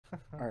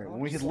All right, when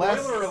we had Spoiler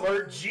last...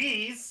 alert,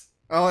 jeez!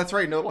 Oh, that's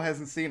right, Nodal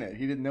hasn't seen it.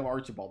 He didn't know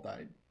Archibald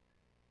died.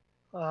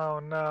 Oh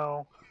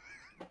no.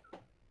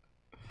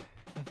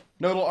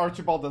 Nodal,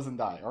 Archibald doesn't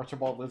die.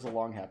 Archibald lives a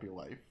long, happy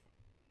life.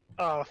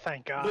 Oh,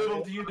 thank God.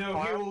 Little do you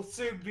know, he will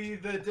soon be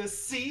the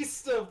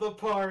deceased of the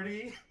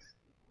party.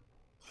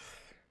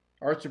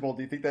 Archibald,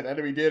 do you think that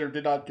enemy did or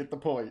did not get the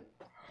point?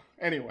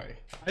 Anyway.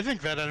 I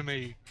think that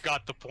enemy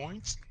got the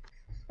points.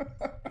 I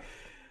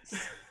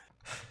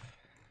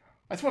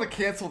just want to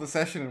cancel the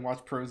session and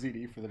watch Pro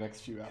ZD for the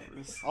next few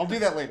hours. I'll do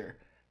that later.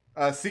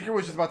 Seeker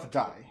was just about to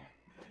die.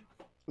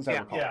 As I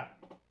recall. Yeah.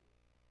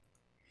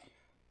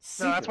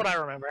 No, that's what I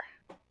remember.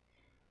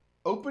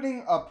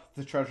 Opening up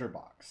the treasure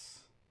box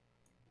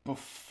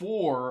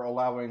before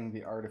allowing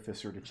the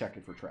Artificer to check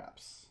it for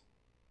traps.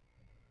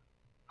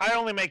 I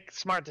only make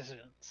smart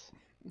decisions.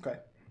 Okay.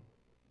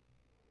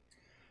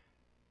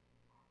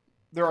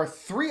 There are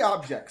 3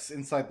 objects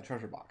inside the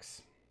treasure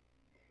box.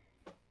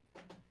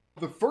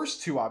 The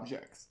first 2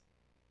 objects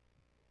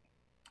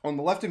on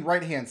the left and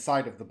right hand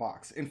side of the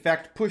box, in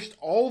fact, pushed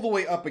all the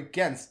way up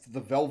against the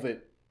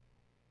velvet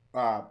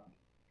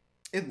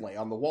inlay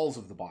on the walls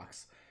of the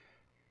box,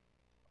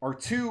 are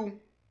 2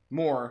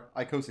 more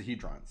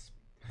icosahedrons.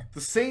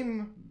 The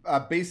same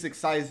basic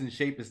size and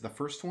shape as the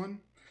first one,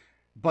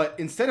 but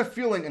instead of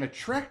feeling an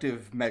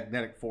attractive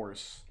magnetic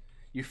force,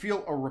 you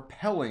feel a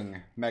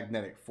repelling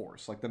magnetic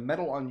force, like the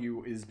metal on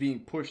you is being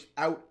pushed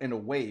out and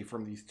away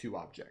from these 2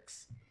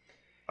 objects.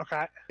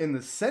 Okay. In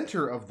the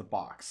center of the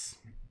box,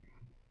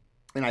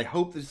 and I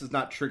hope this does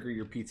not trigger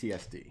your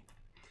PTSD,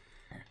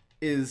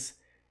 is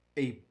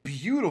a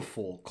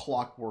beautiful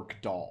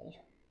clockwork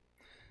doll.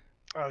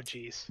 Oh,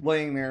 jeez.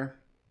 Laying there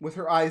with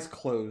her eyes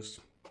closed,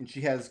 and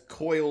she has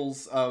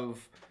coils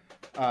of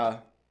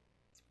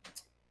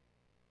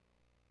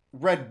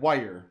red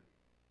wire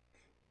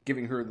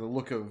giving her the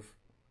look of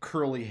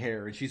curly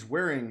hair, and she's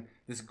wearing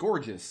this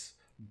gorgeous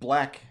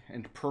black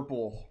and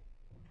purple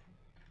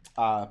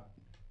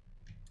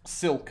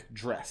silk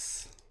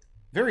dress.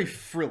 Very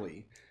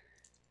frilly.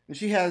 And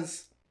she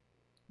has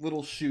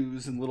little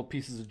shoes and little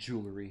pieces of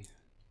jewelry.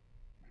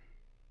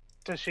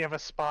 Does she have a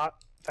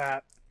spot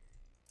that...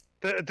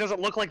 Does it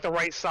look like the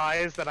right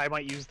size that I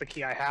might use the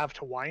key I have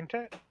to wind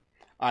it?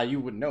 You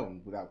wouldn't know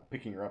without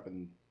picking her up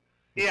and...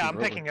 Yeah, I'm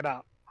picking it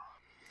up.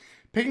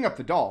 Picking up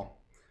the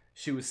doll,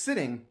 she was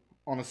sitting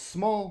on a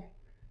small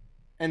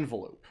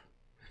envelope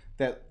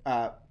that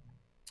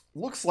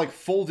looks like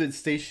folded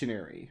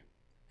stationery,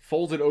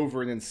 folded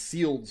over and then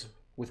sealed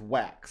with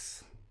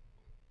wax.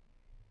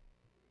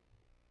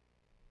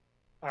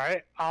 All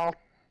right, I'll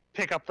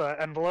pick up the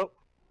envelope.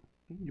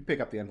 You pick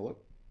up the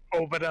envelope.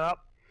 Open it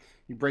up.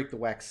 You break the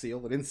wax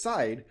seal, and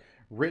inside,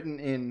 written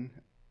in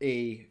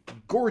a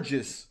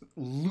gorgeous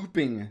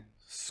looping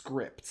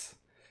script,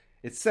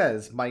 it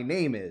says, "My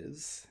name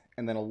is,"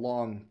 and then a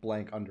long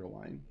blank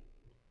underline.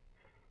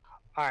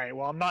 All right,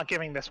 well, I'm not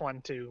giving this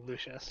one to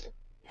Lucius.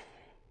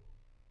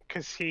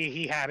 Because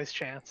he had his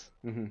chance.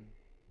 Mm-hmm.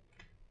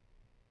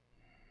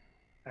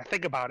 I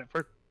think about it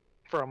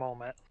for a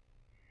moment.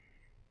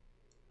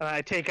 And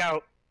I take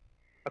out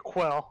a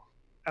quill,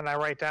 and I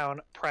write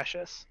down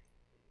Precious.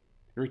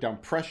 You write down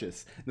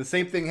Precious. The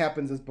same thing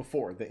happens as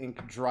before. The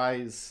ink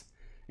dries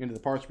into the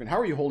parchment. How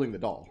are you holding the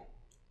doll?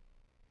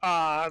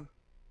 I'll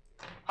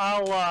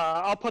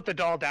put the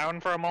doll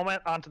down for a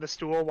moment onto the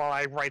stool while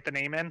I write the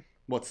name in.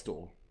 What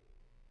stool?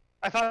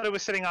 I thought it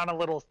was sitting on a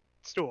little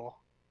stool.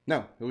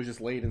 No, it was just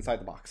laid inside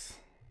the box.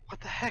 What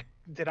the heck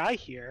did I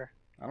hear?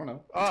 I don't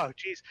know. Oh,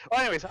 jeez.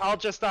 Well, anyways, I'll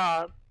just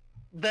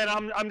then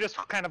I'm just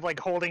kind of like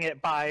holding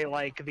it by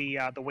like the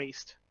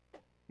waist.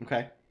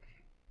 Okay.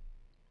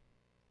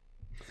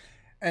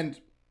 And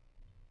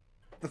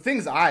the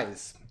thing's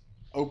eyes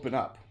open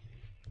up.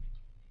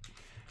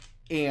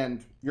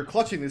 And you're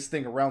clutching this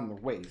thing around the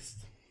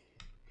waist.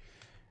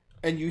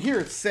 And you hear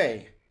it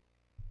say,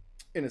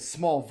 in a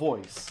small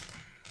voice,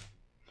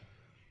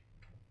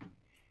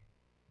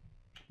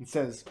 it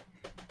says,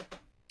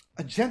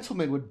 "A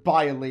gentleman would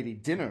buy a lady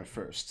dinner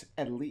first,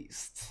 at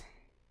least."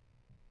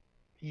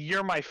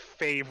 You're my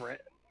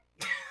favorite.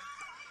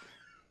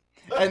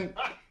 And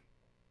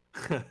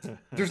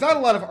there's not a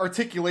lot of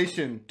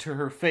articulation to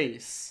her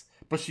face,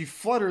 but she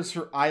flutters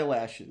her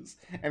eyelashes,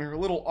 and her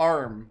little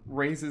arm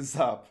raises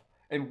up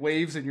and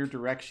waves in your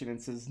direction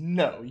and says,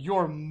 "No,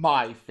 you're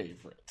my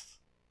favorite."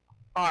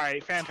 All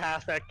right,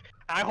 fantastic.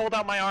 I hold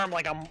out my arm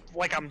like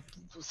I'm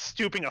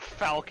stooping a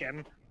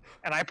falcon,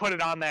 and I put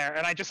it on there,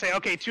 and I just say,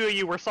 "Okay, 2 of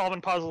you, we're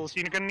solving puzzles.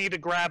 You're gonna need to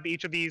grab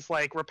each of these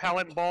like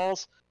repellent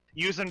balls,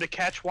 use them to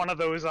catch one of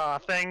those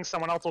things.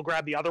 Someone else will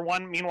grab the other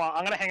one. Meanwhile,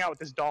 I'm gonna hang out with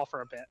this doll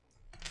for a bit."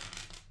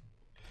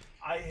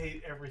 I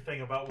hate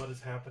everything about what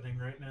is happening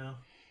right now.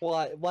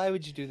 Why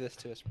would you do this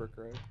to us,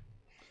 Brookroad?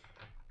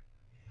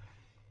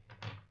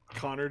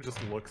 Connor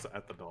just looks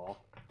at the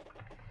doll.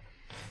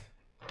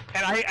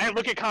 And I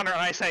look at Connor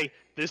and I say,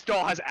 "This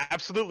doll has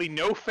absolutely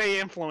no Fey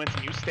influence,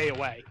 and you stay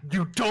away."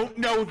 You don't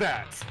know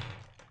that!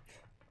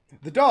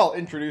 The doll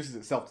introduces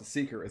itself to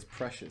Seeker as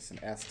Precious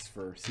and asks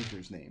for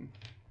Seeker's name.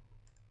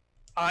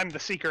 I'm the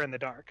seeker in the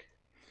dark.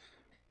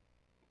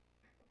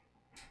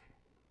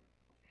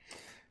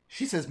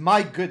 She says,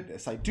 "My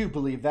goodness, I do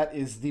believe that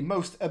is the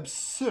most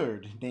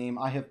absurd name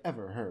I have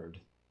ever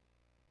heard."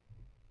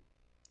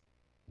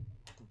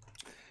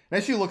 And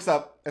as she looks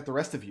up at the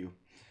rest of you,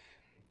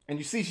 and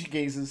you see she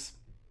gazes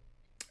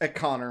at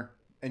Connor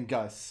and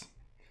Gus.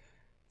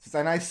 Says,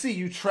 "And I see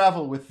you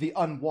travel with the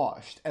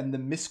unwashed and the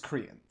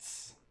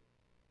miscreants."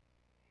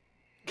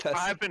 Gus,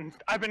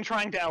 I've been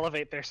trying to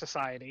elevate their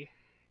society.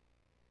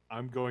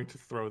 I'm going to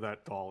throw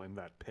that doll in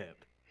that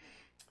pit.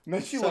 And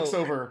then she So- looks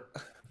over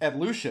at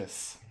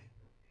Lucius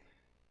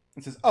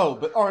and says, "Oh,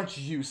 but aren't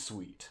you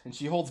sweet?" And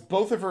she holds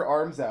both of her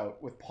arms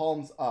out with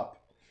palms up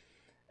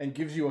and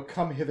gives you a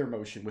come hither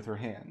motion with her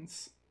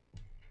hands.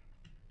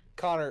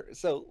 Connor,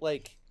 so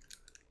like,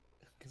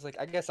 cause like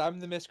I guess I'm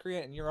the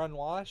miscreant and you're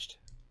unwashed.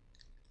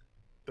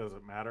 Does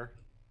it matter?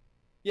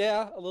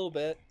 Yeah, a little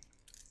bit.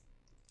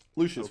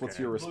 Lucius, what's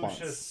Okay. your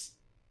response?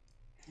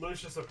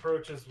 Lucius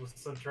approaches with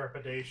some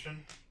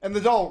trepidation. And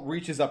the doll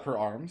reaches up her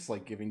arms,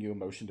 like giving you a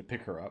motion to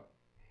pick her up.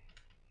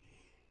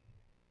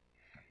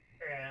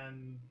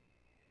 And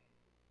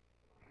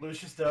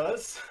Lucius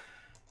does.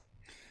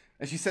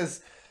 And she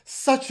says,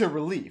 "Such a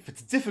relief.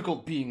 It's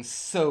difficult being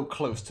so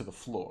close to the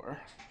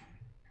floor."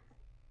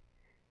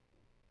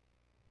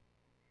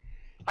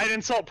 I'd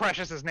insult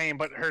Precious's name,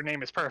 but her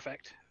name is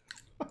perfect.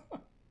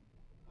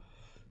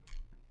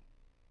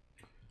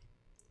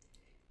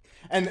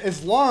 And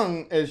as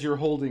long as you're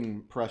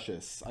holding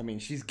Precious, I mean,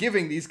 she's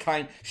giving these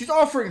she's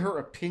offering her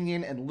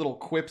opinion and little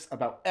quips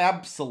about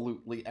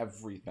absolutely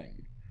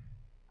everything.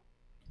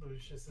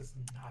 Lucius is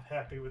not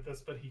happy with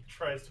this, but he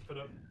tries to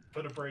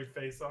put a brave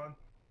face on.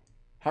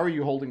 How are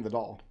you holding the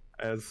doll?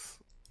 As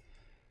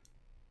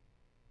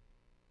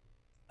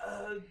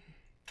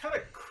Kind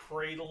of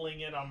cradling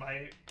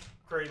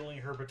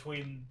her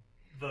between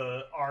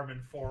the arm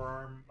and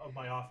forearm of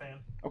my offhand.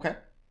 Okay.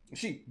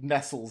 She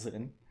nestles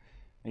in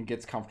and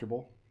gets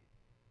comfortable.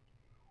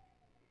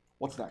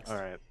 What's next? all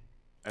right,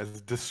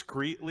 as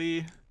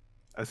discreetly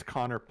as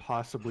Connor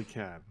possibly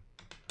can,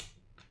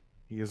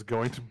 he is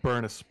going to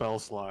burn a spell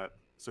slot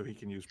so he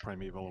can use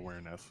Primeval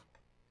Awareness.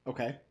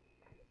 Okay.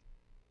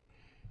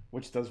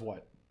 Which does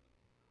what?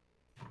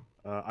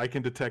 I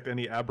can detect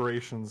any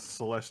aberrations,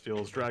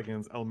 celestials,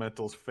 dragons,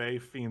 elementals, fae,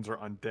 fiends, or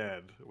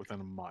undead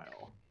within a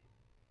mile.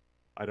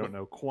 I don't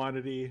know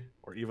quantity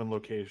or even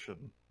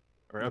location.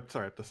 Or,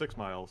 sorry, up to 6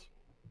 miles.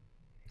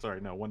 Sorry,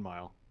 no, 1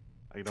 mile.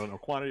 I don't know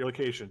quantity or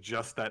location,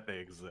 just that they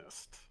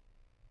exist.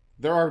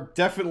 There are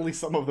definitely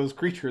some of those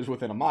creatures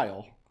within a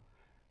mile.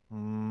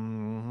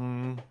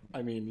 Mm-hmm.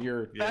 I mean,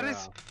 you're That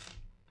is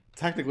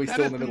technically that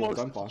still is in the the middle of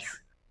most- Dunfoss.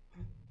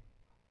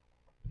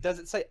 Does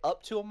it say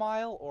up to a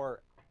mile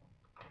or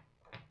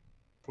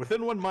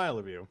Within 1 mile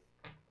of you.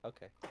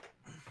 okay?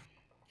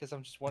 Because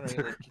I'm just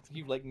wondering, like, can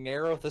you like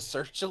narrow the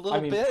search a little I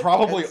mean, bit?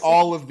 probably That's-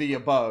 all of the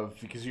above,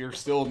 because you're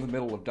still in the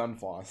middle of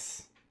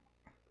Dunfoss.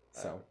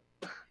 So,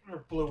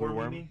 Or blue Blue worm,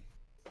 worm? you mean?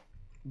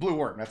 Blue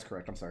Worm, that's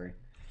correct, I'm sorry.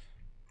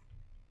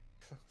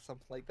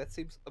 Something like that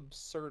seems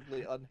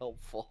absurdly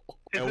unhelpful.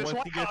 Is And this once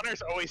why he gets-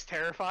 Connor's always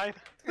terrified?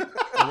 And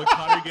when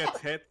Connor gets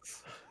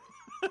hits,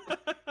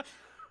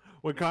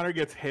 when Connor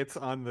gets hits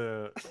on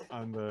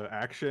the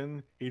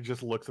action, he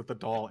just looks at the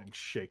doll and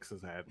shakes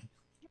his head.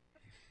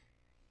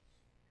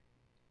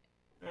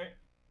 Alright.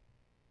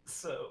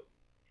 So,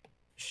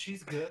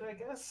 she's good, I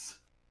guess?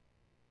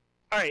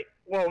 Alright,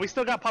 well, we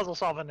still got puzzle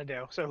solving to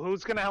do, so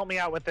who's gonna help me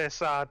out with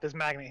this this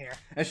magnet here?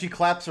 And she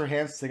claps her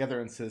hands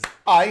together and says,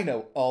 "I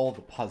know all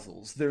the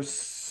puzzles. They're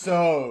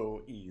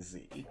so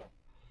easy."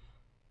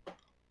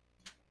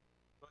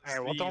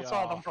 Alright, well, don't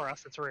solve them for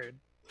us, it's rude.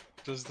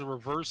 Does the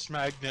reverse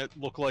magnet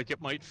look like it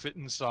might fit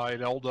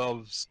inside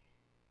Eldov's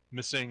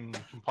missing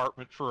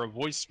compartment for a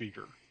voice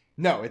speaker?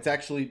 No, it's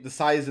actually the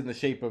size and the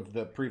shape of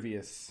the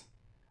previous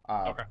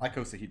Okay.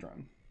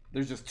 icosahedron.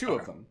 There's just two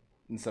of them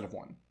instead of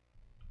one.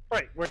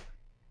 Right,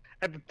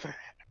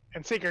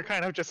 and Seeker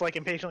kind of just like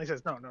impatiently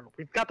says, no,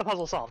 we've got the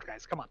puzzle solved,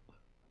 guys, come on.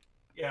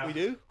 Yeah. We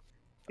do?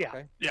 Yeah.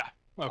 Okay. Yeah.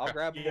 I'll Okay.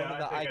 grab Yeah, one of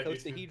the I think I do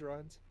too.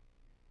 icosahedrons.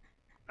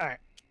 Alright.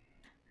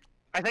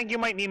 I think you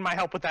might need my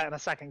help with that in a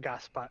second,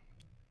 Gus, but...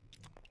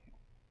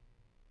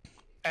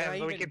 Can I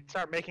And we even- can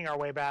start making our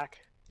way back.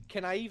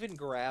 Can I even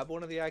grab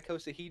one of the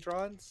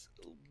icosahedrons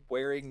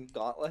wearing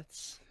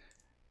gauntlets?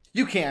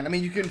 You can. I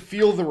mean, you can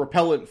feel the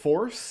repellent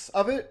force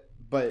of it,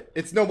 but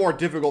it's no more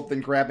difficult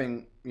than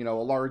grabbing, a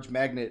large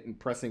magnet and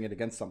pressing it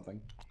against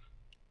something.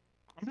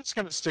 I'm just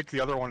gonna stick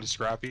the other one to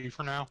Scrappy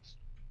for now.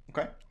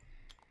 Okay.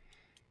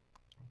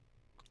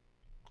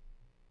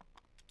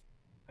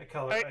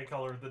 I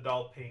color the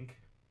doll pink.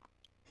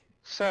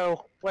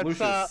 So,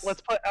 Lucius.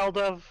 let's put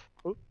Eldov...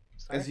 Oops,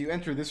 sorry. As you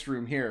enter this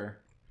room here,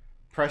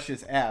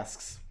 Precious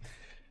asks,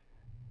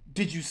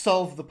 "Did you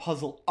solve the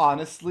puzzle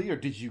honestly, or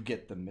did you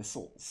get the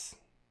missiles?"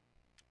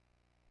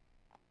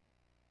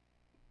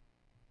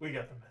 We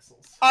got the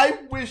missiles. I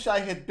wish I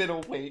had been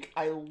awake.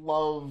 I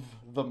love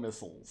the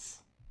missiles.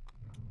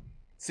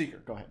 Seeker,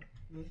 go ahead.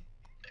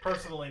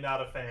 Personally, not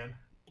a fan.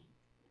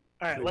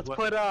 Alright, Wait, let's what?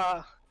 put,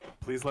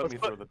 Please let Let's me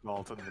put- throw the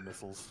doll to the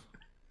missiles.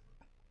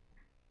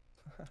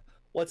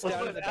 What's Let's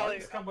down put in the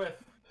Alex, dark? come with.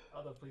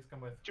 Although, please come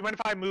with. Do you mind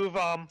if I move?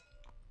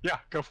 Yeah,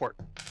 go for it.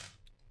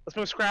 Let's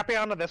move Scrappy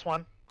onto this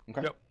one.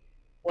 Okay. Yep.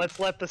 Let's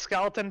let the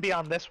skeleton be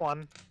on this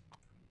one.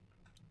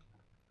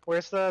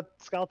 Where's the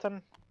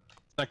skeleton?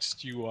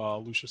 Next to you,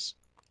 Lucius.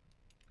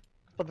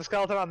 Put the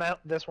skeleton on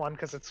this one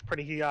because it's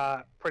pretty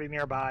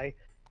nearby.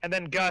 And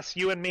then Gus,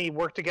 you and me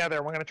work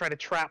together. We're gonna try to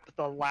trap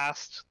the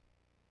last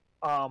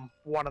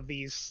one of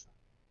these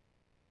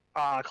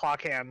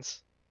clock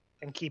hands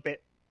and keep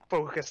it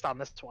focused on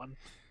this one.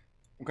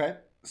 Okay.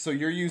 So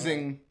you're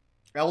using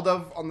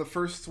Eldov on the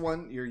first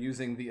one. You're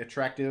using the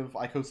attractive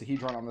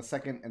icosahedron on the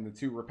second, and the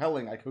 2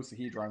 repelling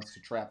icosahedrons to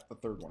trap the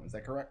third one. Is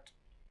that correct?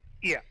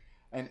 Yeah.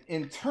 And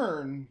in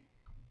turn,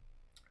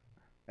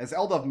 as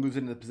Eldov moves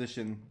into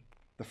position,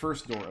 the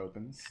first door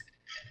opens.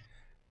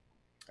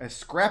 As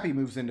Scrappy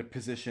moves into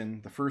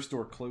position, the first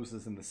door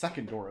closes and the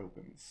second door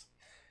opens.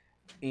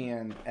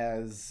 And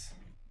as...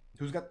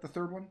 Who's got the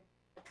third one?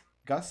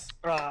 Gus?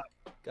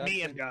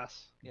 Me and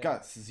Gus. Yeah.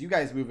 Gus, as you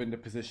guys move into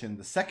position,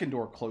 the second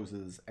door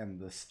closes and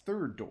this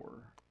third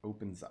door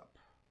opens up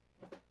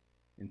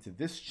into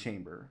this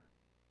chamber.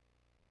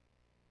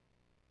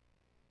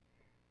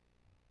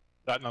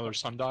 That another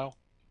sundial?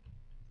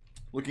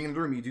 Looking in the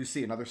room, you do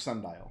see another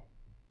sundial.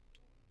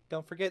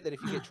 Don't forget that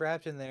if you get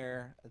trapped in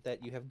there,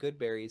 that you have good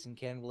berries, and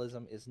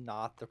cannibalism is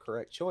not the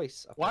correct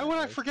choice. Why would I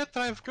apparently. forget that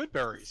I have good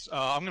berries?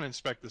 I'm going to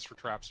inspect this for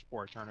traps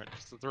before I turn it,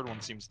 'cause the third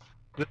one seems...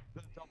 The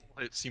double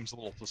hit seems a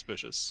little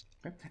suspicious.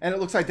 Okay. And it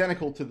looks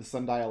identical to the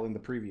sundial in the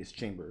previous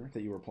chamber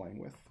that you were playing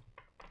with.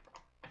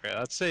 Okay,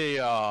 that's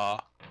a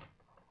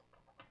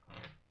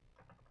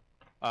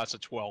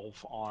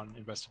 12 on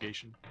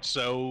investigation.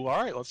 So,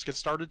 alright, let's get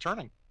started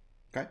turning.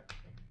 Okay.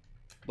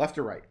 Left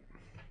or right?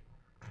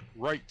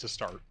 Right to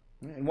start.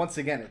 And once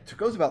again, it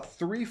goes about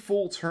 3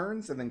 full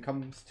turns and then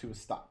comes to a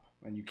stop.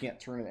 And you can't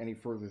turn it any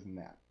further than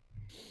that.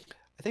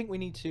 I think we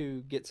need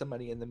to get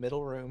somebody in the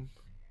middle room.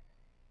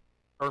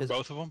 Turn Is-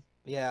 both of them?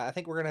 Yeah, I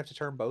think we're gonna have to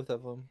turn both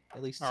of them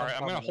at least. Alright, I'm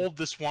sometime going in to the- hold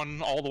this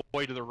one all the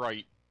way to the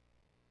right.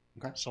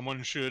 Okay.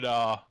 Someone should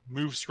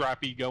move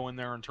Scrappy, go in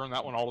there, and turn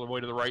that one all the way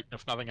to the right. And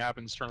if nothing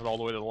happens, turn it all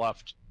the way to the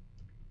left.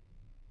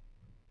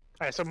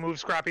 Alright, so move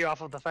Scrappy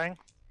off of the thing.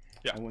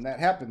 Yeah. And when that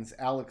happens,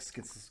 Alex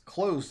gets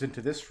closed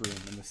into this room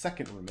and the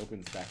second room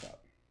opens back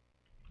up.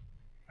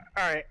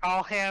 Alright,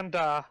 I'll hand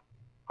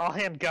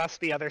Gus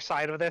the other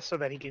side of this so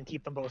that he can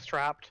keep them both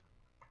trapped.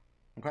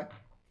 Okay.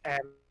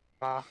 And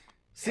head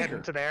Seeker,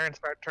 into there and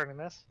start turning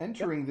this.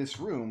 entering this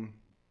room,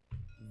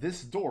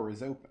 this door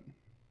is open.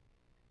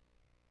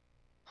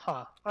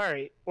 Huh.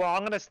 Alright. Well,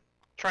 I'm gonna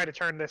try to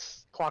turn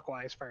this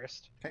clockwise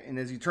first. Okay, and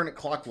as you turn it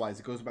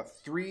clockwise, it goes about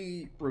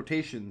 3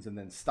 rotations and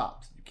then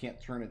stops. You can't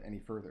turn it any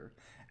further.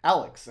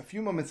 Alex, a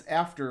few moments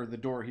after the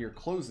door here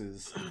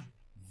closes,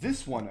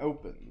 this one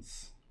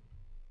opens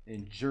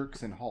and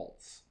jerks and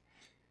halts.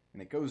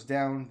 And it goes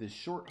down this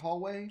short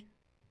hallway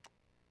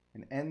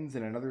and ends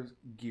in another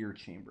gear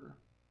chamber.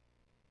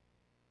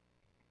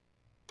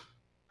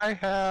 I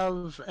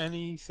have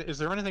is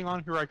there anything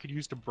on here I could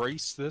use to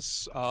brace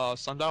this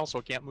sundial so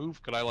it can't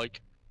move? Could I,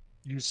 like,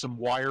 use some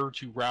wire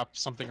to wrap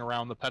something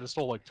around the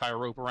pedestal, like tie a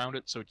rope around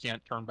it so it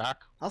can't turn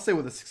back? I'll say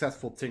with a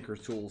successful Tinker's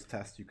Tools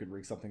test, you could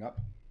rig something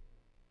up.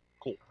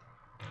 Cool.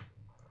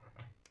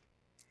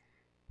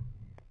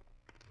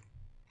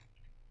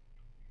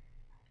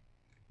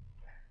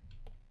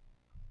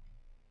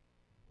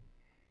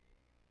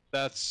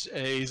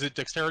 Is it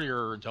dexterity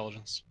or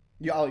intelligence?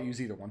 Yeah, I'll use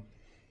either one.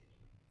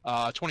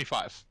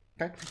 25.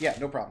 Okay? Yeah,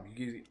 no problem.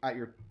 You use it at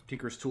your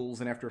Tinker's Tools,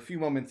 and after a few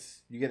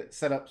moments, you get it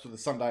set up so the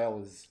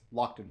sundial is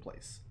locked in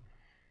place.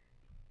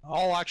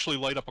 I'll actually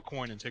light up a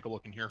coin and take a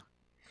look in here.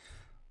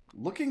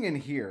 Looking in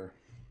here,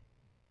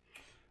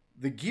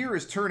 the gear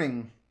is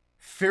turning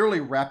fairly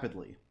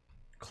rapidly,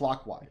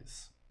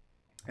 clockwise.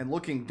 And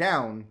looking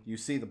down, you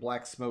see the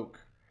black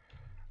smoke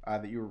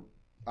that you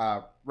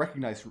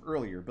recognized from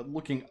earlier. But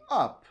looking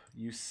up,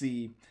 you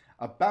see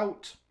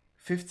about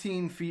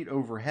 15 feet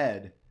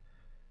overhead,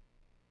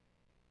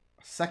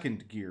 a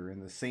second gear in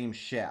the same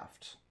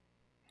shaft,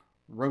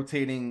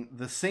 rotating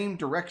the same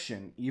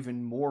direction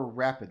even more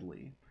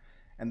rapidly.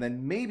 And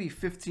then maybe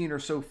 15 or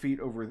so feet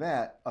over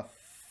that, a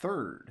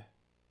third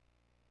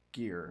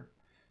gear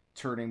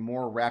turning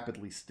more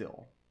rapidly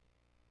still.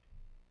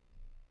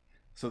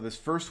 So this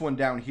first one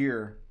down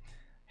here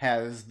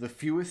has the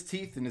fewest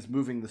teeth and is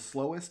moving the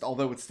slowest,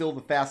 although it's still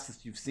the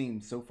fastest you've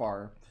seen so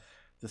far.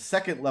 The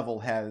second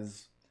level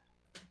has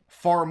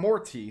far more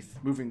teeth,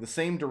 moving the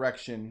same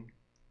direction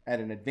at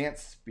an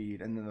advanced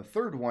speed. And then the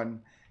third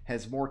one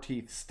has more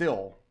teeth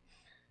still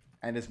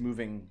and is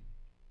moving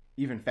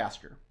even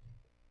faster.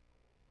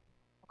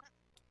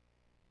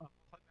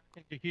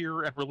 Into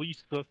here and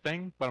release the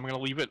thing, but I'm going to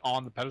leave it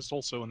on the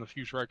pedestal so in the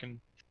future I can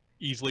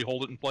easily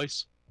hold it in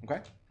place. Okay.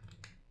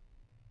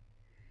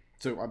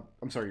 So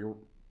I'm sorry, you're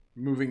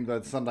moving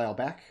the sundial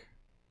back?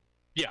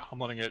 Yeah, I'm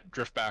letting it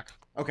drift back.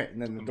 Okay,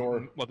 and then the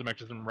door... Let the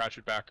mechanism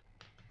ratchet back.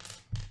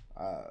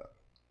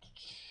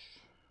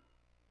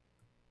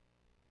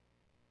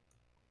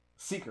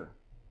 Seeker,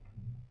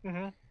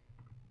 Mm-hmm.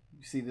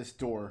 you see this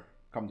door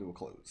come to a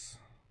close.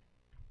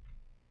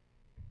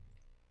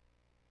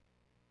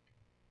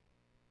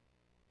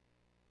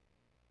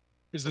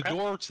 Is the Okay.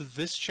 door to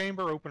this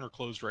chamber open or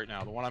closed right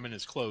now? The one I'm in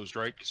is closed,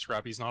 right? 'Cause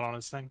Scrappy's not on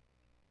his thing.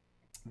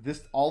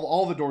 This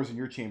all the doors in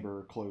your chamber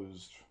are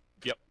closed.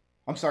 Yep.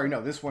 I'm sorry,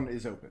 no, this one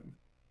is open.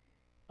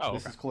 Oh,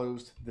 This okay. is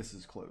closed. This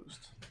is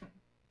closed.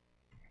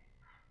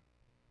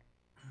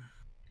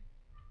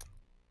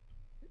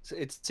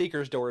 It's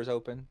Seeker's door is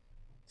open.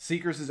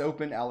 Seeker's is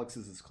open.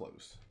 Alex's is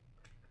closed.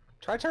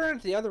 Try turning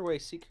it the other way,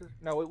 Seeker.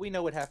 No, we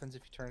know what happens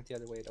if you turn it the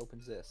other way. It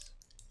opens this.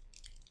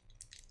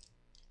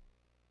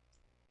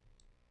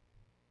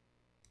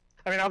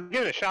 I mean, I'll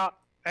give it a shot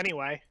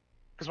anyway.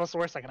 Because what's the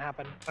worst that can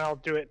happen? I'll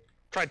do it.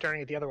 Try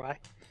turning it the other way.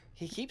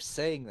 He keeps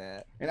saying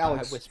that. And I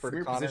Alex, whisper from to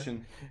your Connor.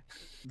 position,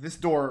 this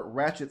door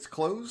ratchets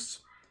closed,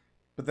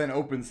 but then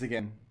opens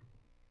again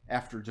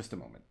after just a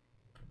moment.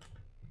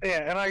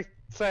 Yeah, and I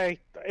say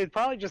it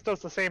probably just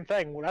does the same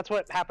thing. That's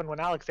what happened when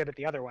Alex did it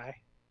the other way.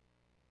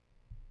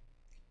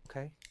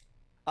 Okay.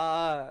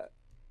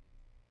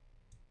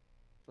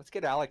 Let's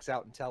get Alex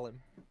out and tell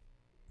him.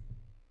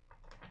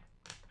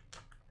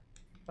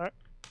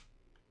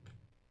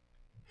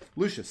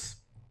 Lucius,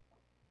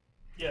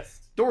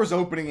 Yes. doors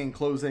opening and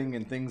closing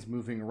and things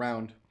moving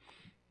around.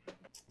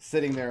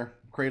 Sitting there,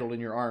 cradled in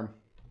your arm.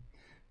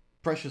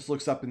 Precious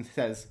looks up and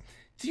says,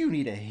 "Do you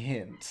need a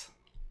hint?"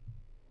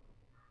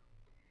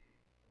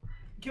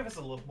 Give us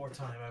a little more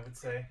time, I would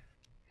say.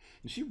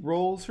 And she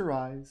rolls her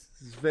eyes.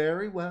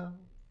 Very well.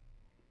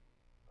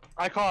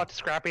 I call out to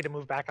Scrappy to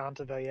move back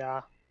onto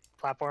the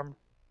platform,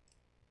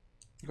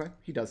 Okay,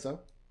 he does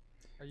so.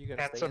 Are you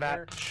gonna and stay so in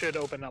that there? should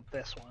open up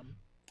this one.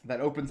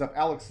 That opens up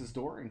Alex's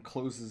door and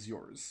closes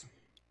yours.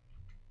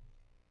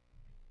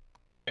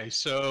 Okay,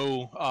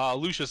 so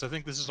Lucius, I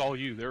think this is all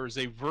you. There is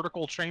a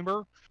vertical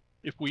chamber.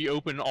 If we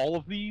open all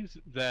of these,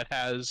 that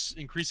has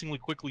increasingly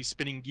quickly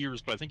spinning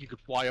gears, but I think you could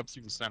fly up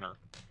through the center.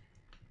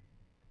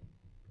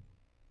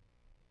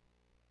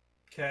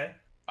 Okay.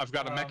 I've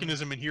got a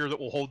mechanism in here that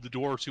will hold the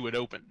door to it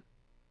open.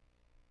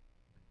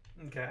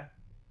 Okay.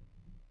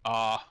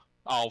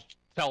 I'll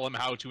tell him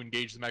how to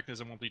engage the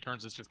mechanism once he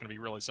turns. It's just going to be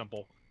really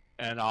simple,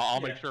 and I'll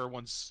make Yeah.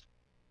 sure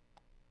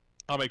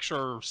I'll make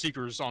sure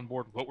Seeker's on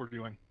board with what we're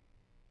doing.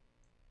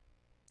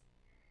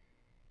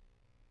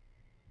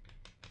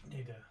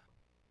 Need to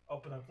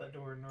open up that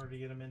door in order to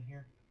get him in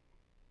here.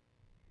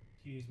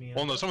 Excuse me.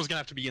 Well, no, someone's going to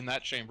have to be in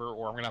that chamber,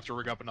 or I'm going to have to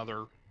rig up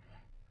another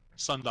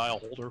sundial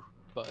holder.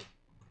 But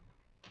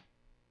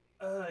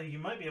You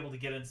might be able to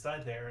get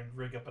inside there and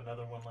rig up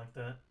another one like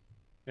that.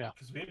 Yeah.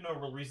 Because we have no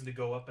real reason to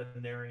go up in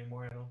there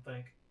anymore, I don't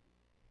think.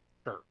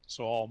 sure,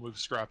 so I'll move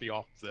Scrappy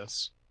off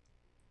this.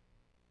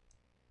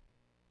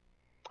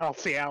 I'll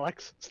see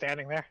Alex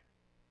standing there.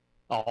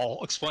 I'll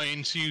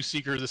explain to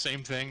Seeker the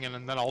same thing, and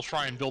then I'll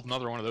try and build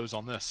another one of those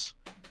on this.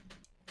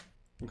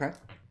 Okay.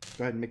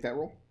 Go ahead and make that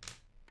roll.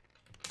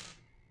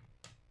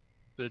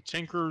 The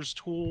Tinker's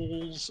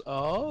Tools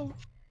of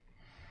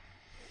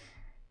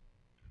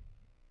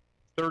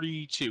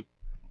 32.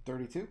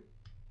 32.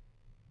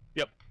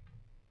 Yep.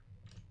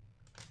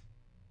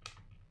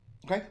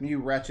 Okay, you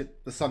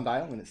ratchet the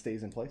sundial and it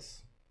stays in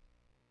place.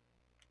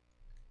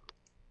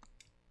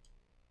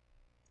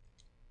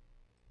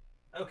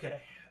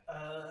 Okay.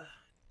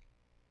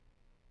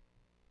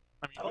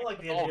 I mean, I don't we like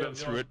could the all idea go of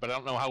through going- it, but I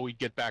don't know how we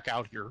get back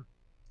out here.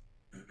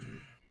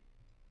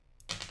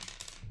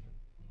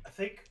 I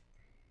think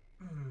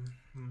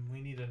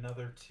we need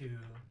another to.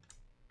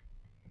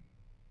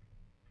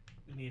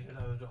 We need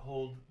another to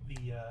hold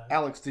the.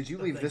 Alex, did you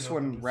The leave thing this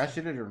open one was-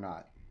 ratcheted or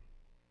not?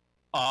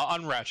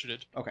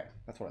 Unratcheted. Okay,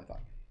 that's what I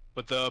thought.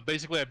 But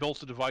basically I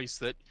built a device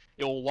that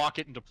it will lock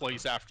it into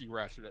place after you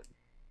ratchet it.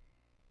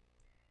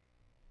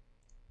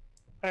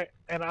 Alright,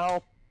 and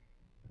I'll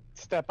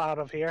step out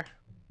of here.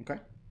 Okay.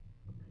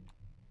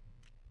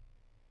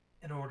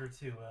 In order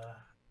to,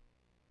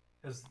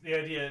 because the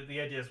idea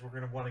is we're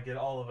going to want to get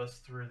all of us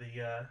through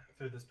the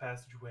through this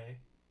passageway.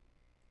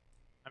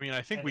 I mean,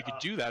 I think And, we could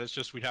do that. It's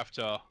just we'd have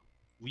to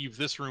leave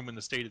this room in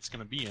the state it's going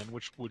to be in,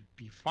 which would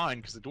be fine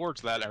because the door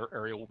to that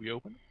area will be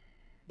open.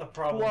 The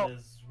problem Well-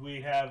 is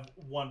we have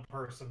one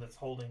person that's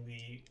holding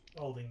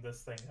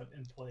this thing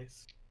in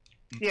place.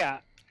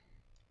 Yeah,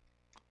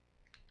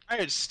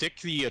 I'd stick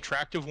the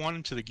attractive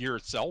one to the gear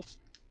itself.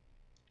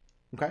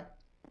 Okay.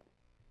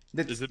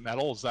 Is it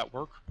metal? Does that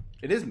work?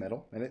 It is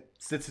metal, and it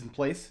sits in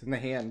place, and the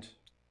hand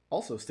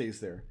also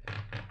stays there.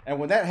 And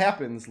when that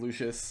happens,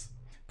 Lucius,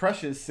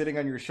 Precious, sitting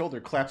on your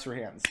shoulder, claps her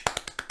hands.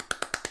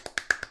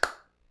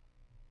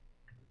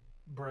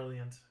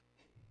 Brilliant.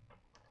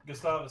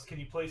 Gustavus, can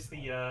you place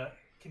the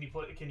can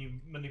you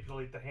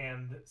manipulate the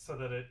hand so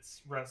that it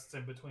rests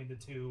in between the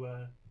two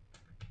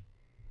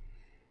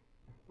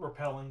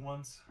repelling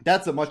ones?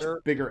 That's a much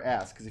Sure. bigger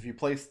ask, because if you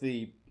place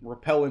the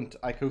repellent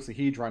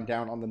icosahedron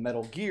down on the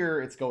metal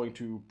gear, it's going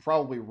to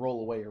probably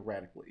roll away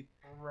erratically.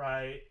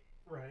 Right.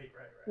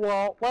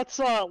 well,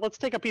 let's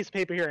take a piece of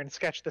paper here and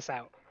sketch this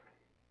out.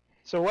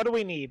 So what do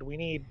we need? We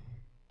need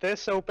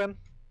this open.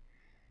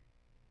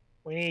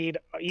 We need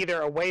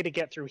either a way to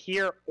get through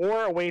here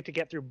or a way to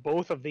get through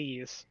both of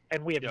these,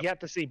 and we have Yep. yet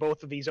to see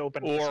both of these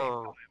open. At the same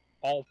Or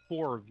all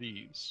four of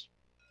these.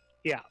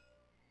 Yeah.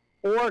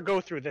 or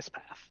go through this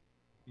path.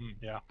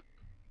 Yeah.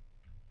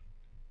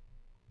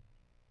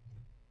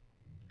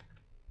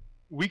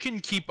 We can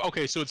keep...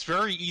 Okay, so it's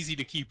very easy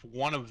to keep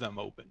one of them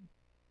open,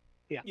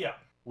 Yeah.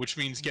 which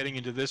means getting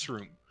into this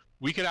room.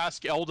 We could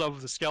ask Eldov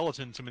the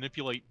Skeleton to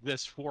manipulate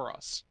this for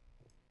us.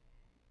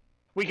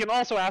 We can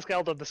also ask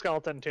Eldov the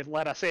Skeleton to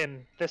let us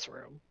in this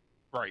room,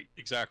 Right,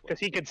 exactly. because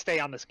he could stay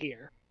on this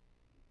gear.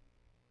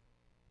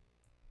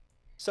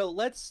 So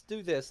let's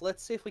do this.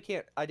 Let's see if we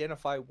can't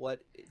identify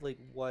what.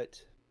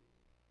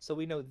 So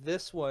we know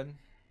this one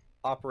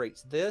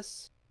operates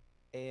this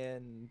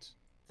and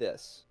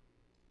this.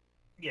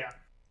 Yeah.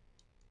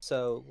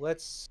 So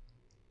let's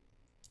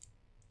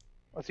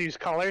Use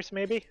colors,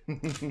 maybe?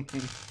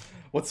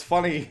 What's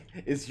funny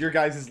is your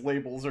guys'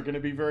 labels are going to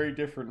be very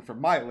different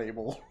from my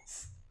labels.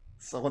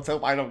 So let's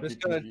hope I don't Just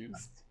get gonna-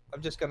 confused.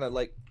 I'm just gonna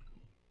like.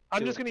 I'm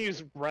Do just it. going to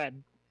use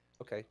red.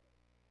 Okay.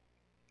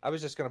 I was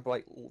just gonna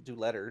like do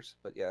letters,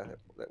 but yeah,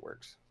 that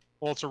works.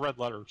 Well, it's a red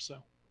letter, so...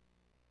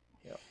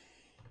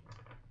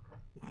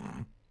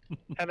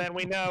 And then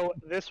we know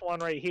this one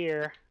right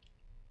here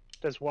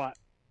does what?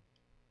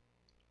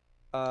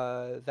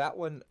 That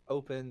one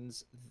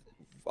opens.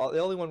 The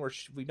only one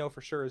we know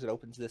for sure is it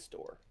opens this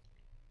door.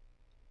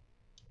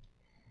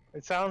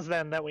 It sounds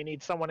then that we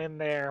need someone in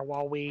there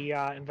while we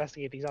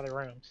investigate these other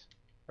rooms.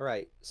 All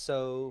right,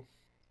 so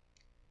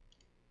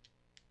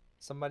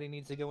somebody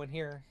needs to go in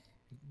here.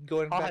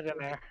 Go in I'll back head in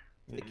there.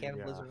 to the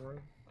cannibalism room.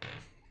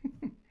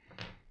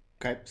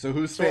 Okay, so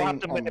who's So we'll staying have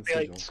to on the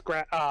manipulate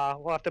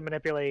sigil? we'll have to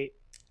manipulate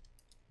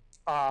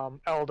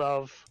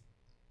Eldov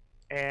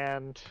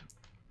and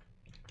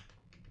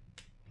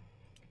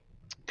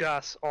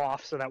Gus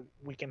off so that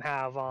we can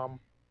have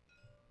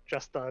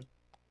just the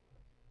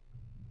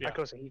Yeah.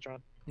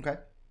 icosahedron. Okay.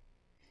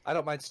 I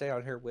don't mind staying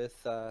on here with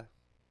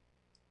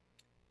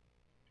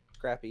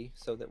Scrappy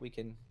so that we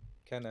can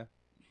kind of.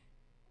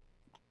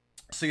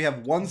 So you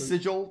have one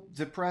sigil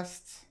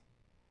depressed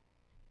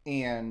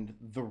and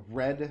the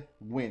red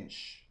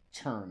winch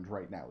turned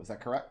right now. Is that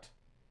correct?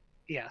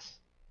 Yes.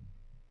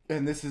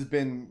 And this has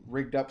been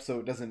rigged up so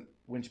it doesn't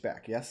winch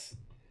back, yes?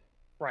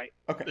 Right.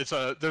 Okay. There's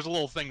a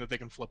little thing that they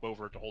can flip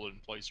over to hold it in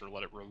place or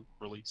let it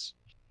release.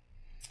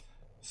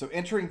 So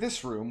entering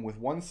this room with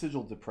one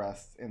sigil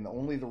depressed and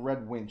only the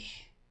red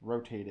winch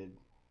rotated,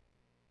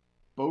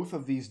 both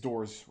of these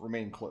doors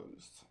remain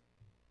closed.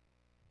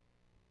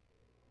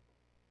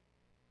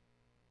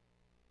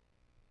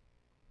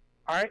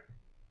 All right.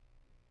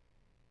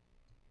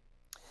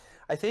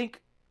 I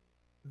think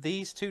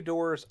these two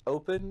doors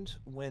opened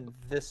when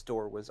this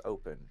door was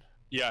opened.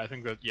 Yeah, I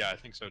think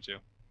so too.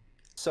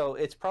 So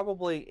it's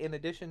probably in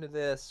addition to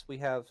this, we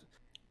have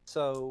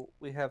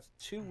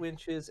two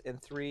winches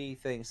and 3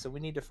 things. So we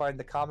need to find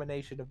the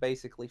combination of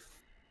basically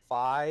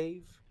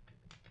 5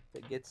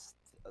 that gets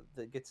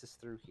us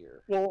through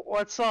here. Well,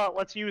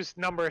 let's use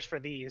numbers for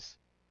these.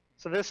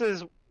 So this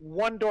is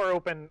one door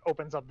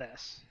opens up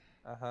this.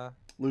 Uh-huh.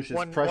 Lucius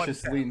One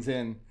Precious down. leans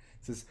in,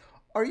 says,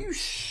 "Are you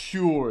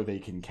sure they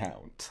can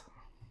count?"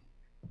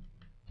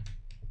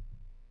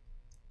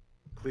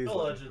 Please let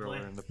me Allegedly. throw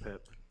her in the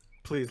pit.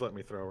 Please let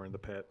me throw her in the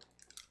pit.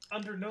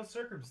 Under no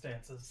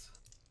circumstances.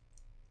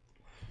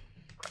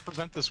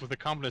 Present this with a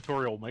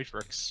combinatorial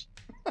matrix.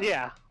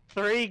 Yeah.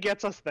 3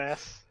 gets us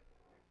this.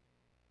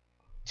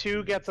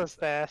 2 gets us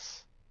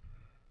this.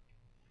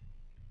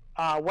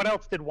 What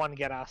else did 1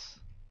 get us?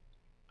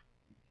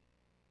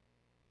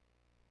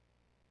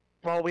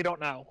 Well, we don't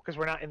know because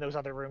we're not in those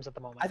other rooms at the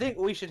moment. I think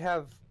we should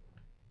have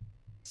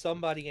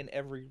somebody in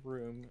every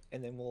room,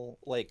 and then we'll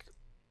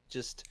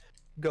just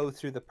go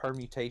through the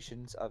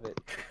permutations of it.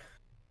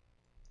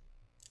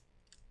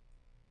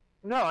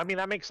 No, I mean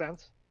that makes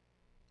sense.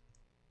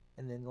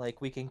 And then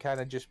we can kind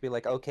of just be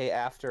like, okay,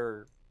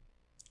 after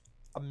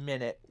a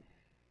minute,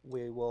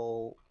 we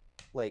will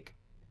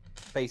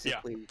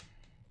basically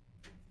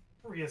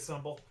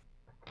Reassemble.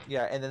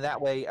 yeah, and then that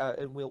way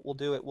we'll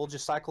do it. We'll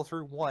just cycle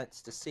through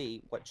once to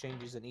see what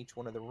changes in each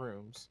one of the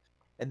rooms,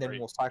 and then Right.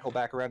 we'll cycle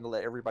back around to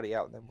let everybody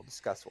out, and then we'll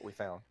discuss what we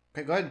found.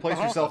 Okay, go ahead and place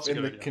Uh-huh. yourself That's a in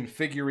good the idea.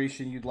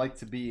 configuration you'd like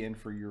to be in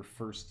for your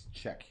first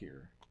check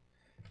here.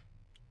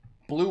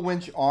 Blue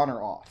winch on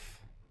or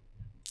off?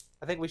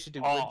 I think we should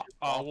do. Well,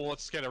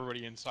 let's get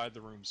everybody inside the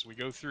room. So we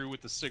go through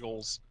with the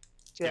sigils.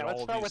 Yeah, get let's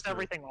all of start these with through.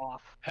 everything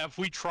off. Have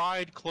we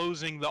tried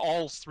closing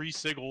all 3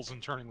 sigils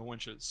and turning the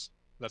winches?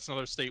 That's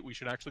another state we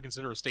should actually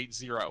consider a state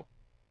 0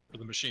 for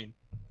the machine.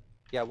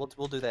 Yeah, we'll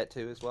do that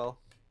too as well.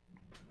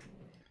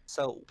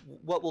 So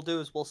what we'll do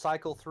is we'll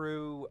cycle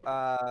through.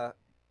 So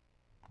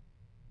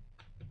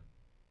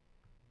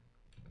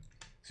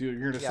you're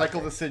going to Yeah, cycle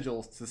okay. the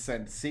sigils to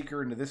send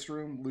Seeker into this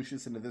room,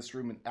 Lucius into this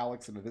room, and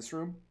Alex into this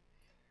room?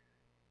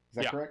 Is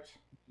that Yeah. correct?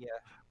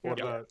 What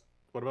Yeah.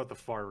 about the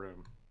far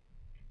room?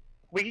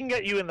 We can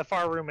get you in the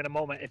far room in a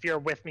moment if you're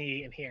with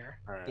me in here.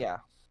 All right. Yeah.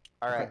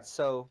 All right. Okay.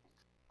 So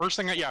First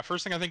thing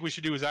I think we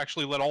should do is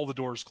actually let all the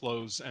doors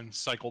close and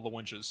cycle the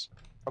winches.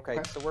 okay,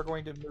 Okay. so we're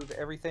going to move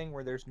everything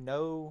where there's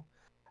no.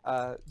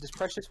 Does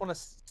Precious want to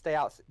stay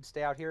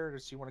out here, or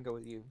does she want to go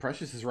with you?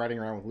 Precious is riding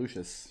around with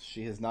Lucius.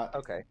 She has not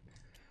Okay.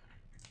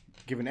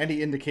 given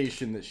any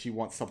indication that she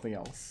wants something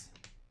else.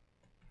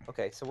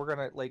 Okay, so we're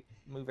gonna like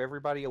move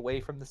everybody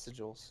away from the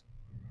sigils.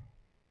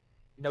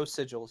 No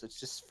sigils. It's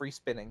just free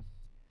spinning.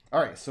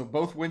 All right, so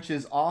both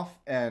winches off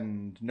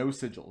and no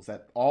sigils.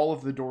 That all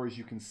of the doors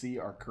you can see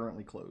are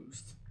currently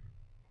closed.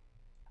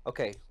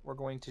 Okay, we're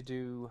going to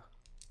do.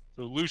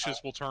 So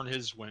Lucius will turn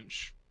his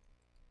winch.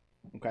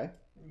 Okay.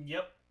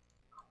 Yep.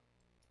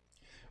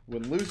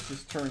 When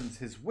Lucius turns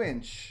his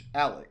winch,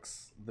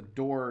 Alex, the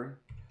door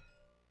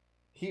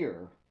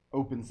here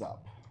opens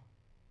up.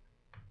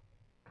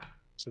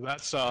 So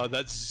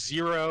that's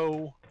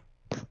 0,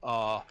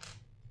 A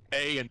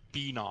and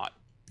B not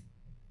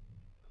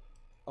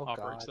Oh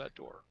operates God. that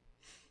door.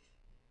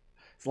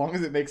 As long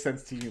as it makes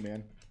sense to you,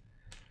 man.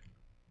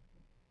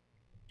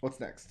 What's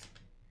next?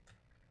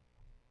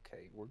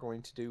 Okay, we're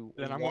going to do.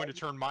 Then I'm going to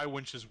turn my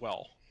winch as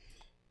well.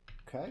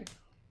 Okay.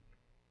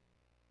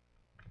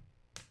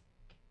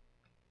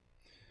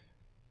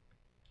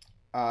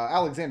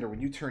 Alexander,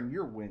 when you turn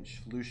your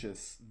winch,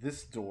 Lucius,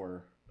 this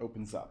door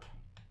opens up.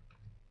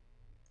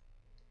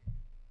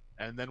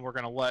 And then we're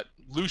going to let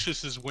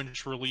Lucius's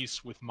winch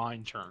release with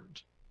mine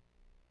turned.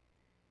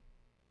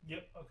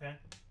 Yep. Okay.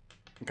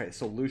 Okay,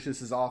 so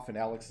Lucius is off and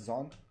Alex is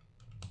on?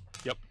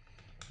 Yep.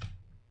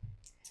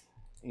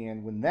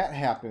 And when that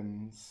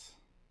happens,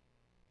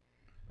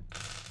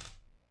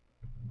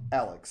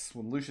 Alex,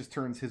 when Lucius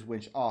turns his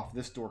winch off,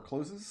 this door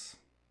closes.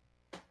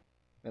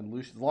 And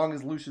Lucius, as long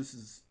as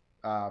Lucius's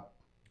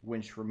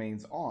winch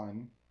remains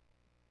on...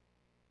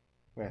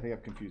 Wait, I think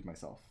I've confused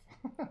myself.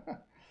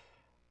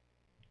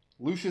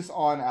 Lucius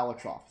on,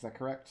 Alex off. Is that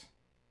correct?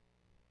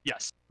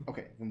 Yes.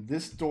 Okay, then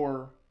this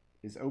door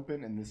is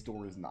open and this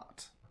door is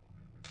not.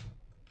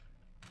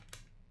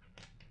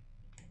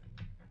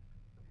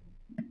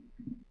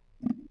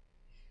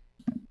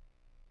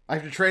 I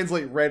have to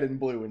translate red and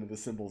blue into the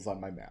symbols on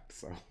my map,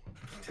 so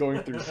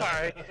going through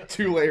Sorry.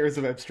 2 layers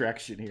of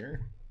abstraction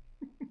here.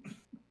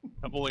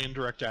 Heavily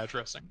indirect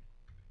addressing.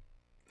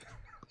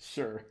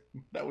 Sure,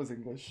 that was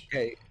English.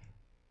 Okay.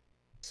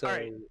 So.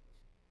 Alright.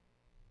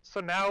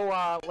 So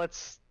now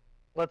let's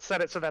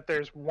set it so that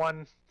there's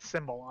one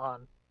symbol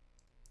on.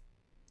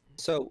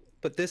 So,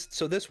 but this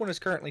one is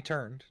currently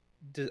turned.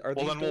 Are Well,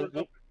 these then doors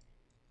we'll... open?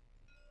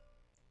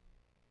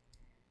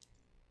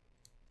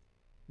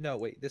 No,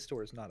 wait. This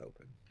door is not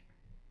open.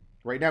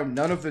 Right now,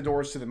 none of the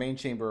doors to the main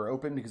chamber are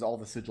open because all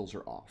the sigils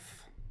are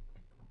off.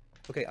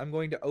 Okay, I'm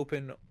going to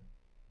open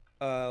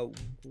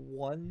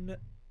one.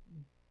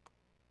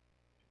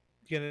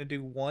 You gonna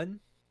do one?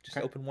 Just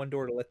Okay. open one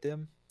door to let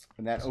them.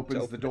 And that To opens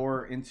the open it.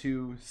 door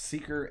into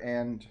Seeker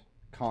and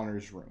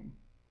Connor's room.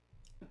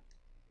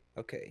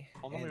 Okay.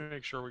 Well, let and- me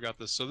make sure we got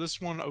this. So this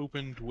one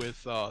opened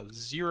with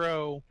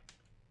 0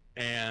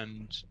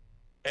 and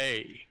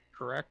A,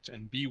 correct?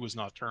 And B was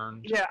not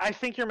turned. Yeah, I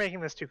think you're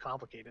making this too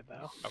complicated,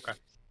 though. Okay.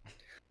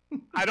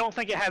 I don't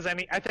think it has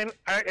any. I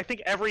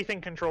think everything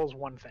controls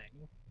one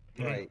thing.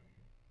 Right.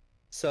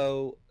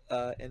 So,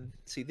 and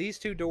see, these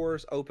 2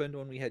 doors opened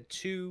when we had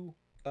 2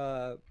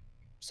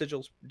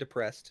 sigils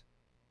depressed.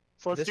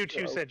 So let's This do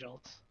 2 door-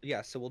 sigils.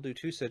 Yeah, so we'll do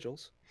 2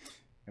 sigils.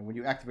 And when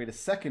you activate a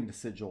second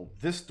sigil,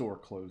 this door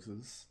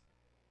closes.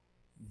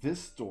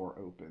 This door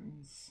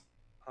opens.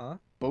 Huh?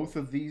 Both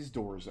of these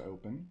doors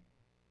open.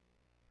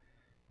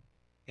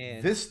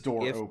 And This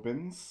door if-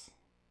 opens.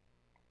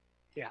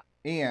 Yeah.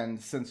 And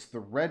since the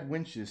red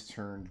winch is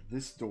turned,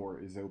 this door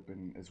is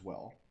open as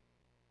well.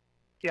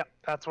 Yep,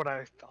 that's what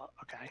I thought.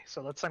 Okay,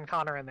 so let's send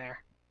Connor in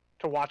there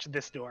to watch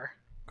this door.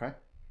 Okay?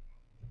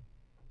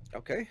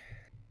 Okay.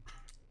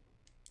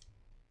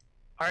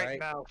 All right, Alright.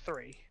 now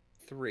 3.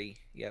 3.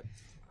 Yep.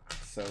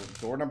 So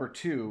door number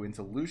 2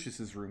 into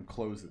Lucius's room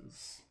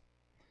closes.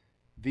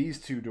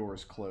 These 2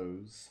 doors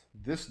close.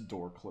 This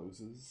door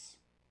closes.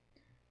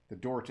 The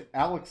door to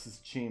Alex's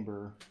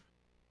chamber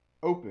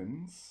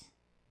opens.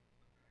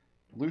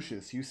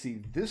 Lucius, you see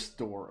this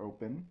door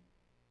open.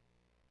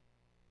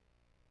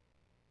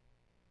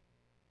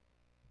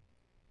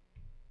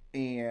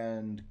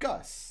 And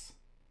Gus,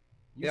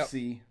 you Yep.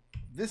 see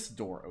this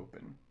door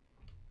open.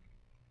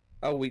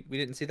 Oh, we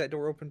didn't see that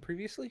door open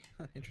previously?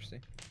 Huh,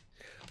 interesting.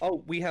 Oh,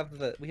 we have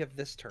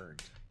this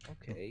turned.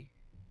 Okay.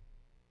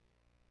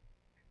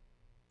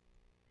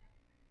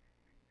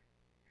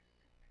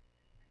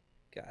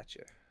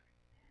 Gotcha.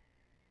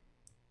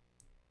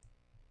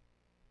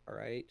 All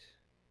right.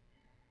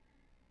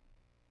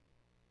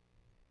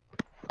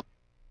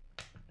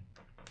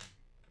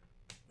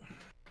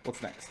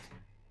 What's next?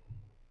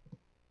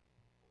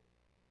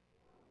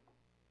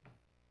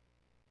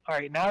 All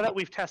right, now that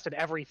we've tested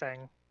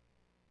everything,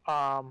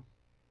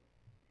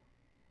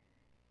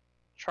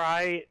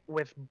 try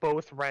with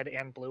both red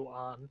and blue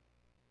on.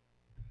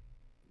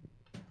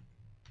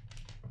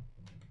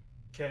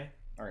 Okay.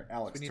 All right, So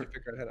Alex, we need to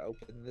figure out how to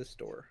open this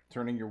door.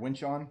 turning your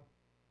winch on.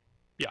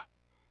 Yeah.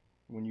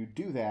 When you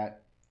do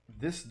that,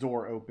 this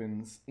door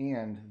opens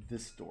and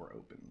this door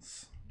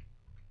opens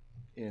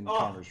in Oh.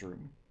 Connor's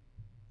room.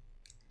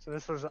 So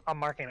this is, I'm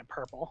marking it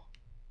purple.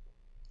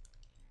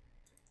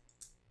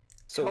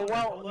 So Oh,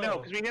 well, Hello. no,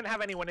 because we didn't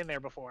have anyone in there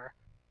before.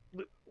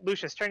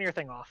 Lucius, turn your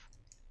thing off.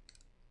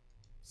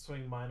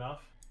 Swing mine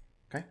off.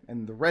 Okay,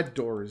 and the red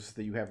doors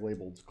that you have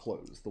labeled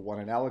closed. The one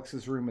in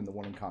Alex's room and the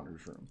one in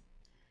Connor's room.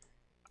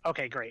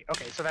 Okay, great.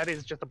 Okay, so that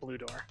is just a blue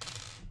door.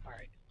 All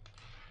right.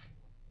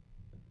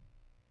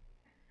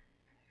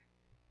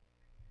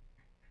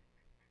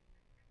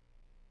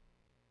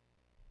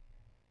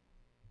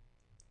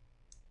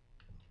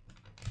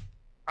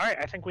 All right,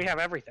 I think we have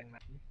everything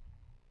then.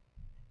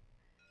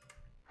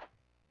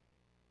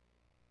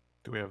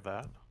 Do we have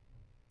that?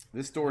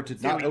 This door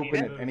did Do not we need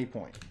open it? at any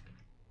point.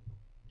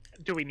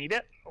 Do we need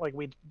it? Like,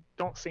 we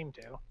don't seem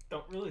to.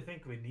 Don't really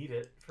think we need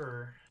it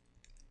for.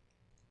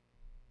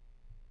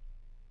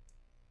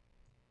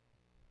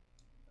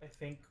 I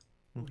think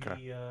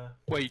Okay.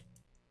 we. Wait,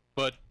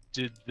 but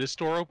did this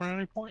door open at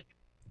any point?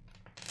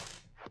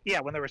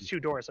 Yeah, when there was 2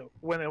 doors,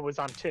 when it was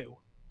on 2,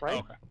 right?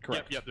 Okay.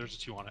 Correct. Yep, there's a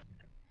 2 on it.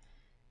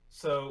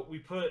 So we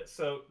put.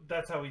 So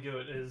that's how we do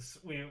it. Is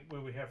we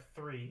have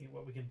 3.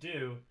 What we can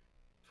do,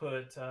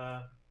 put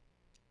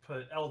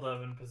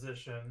Eldov in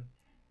position.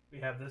 We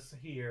have this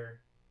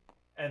here,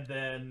 and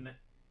then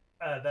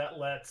that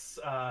lets.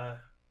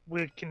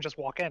 We can just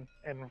walk in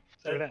and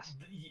through this.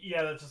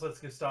 Yeah, that just lets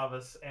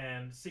Gustavus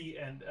and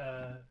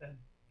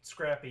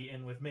Scrappy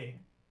in with me.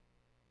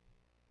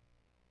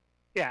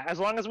 Yeah, as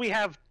long as we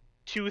have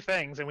 2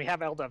 things and we have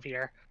Eldov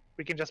here,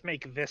 we can just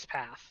make this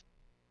path.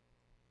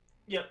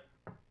 Yep,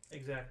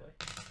 exactly.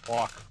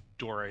 Lock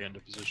door A into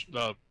position.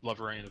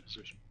 Lever A into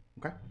position.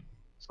 Okay.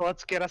 So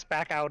let's get us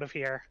back out of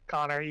here.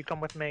 Connor, you come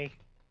with me.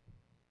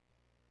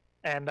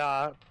 And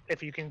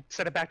if you can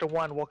set it back to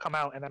 1, we'll come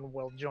out and then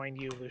we'll join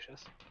you,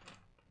 Lucius.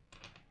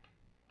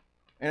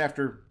 And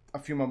after a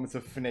few moments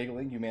of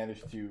finagling, you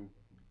manage to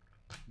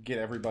get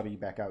everybody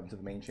back out into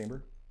the main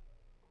chamber.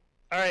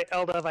 All right,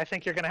 Eldov, I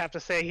think you're gonna have to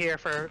stay here,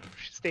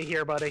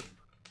 buddy.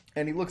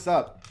 And he looks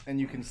up, and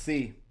you can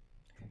see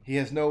he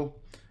has no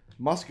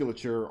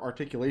musculature or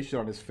articulation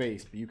on his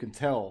face, but you can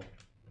tell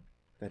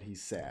that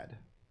he's sad.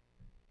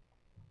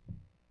 Do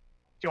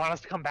you want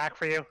us to come back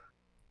for you?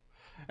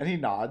 And he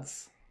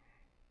nods.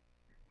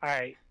 All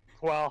right.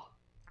 Well,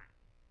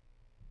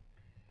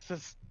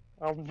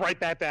 I'll write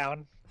that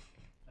down.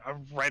 I'll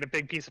write a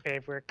big piece of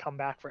paper. Come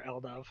back for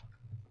Eldov.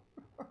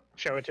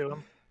 Show it to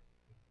him.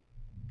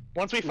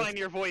 Once we find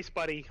your voice,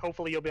 buddy,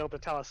 hopefully you'll be able to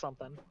tell us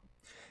something.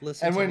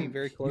 Listen And to me when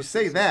very you closely.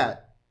 say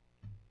that,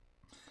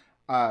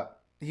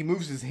 he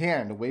moves his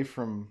hand away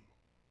from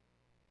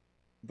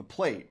the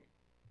plate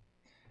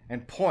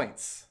and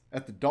points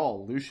at the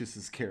doll Lucius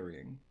is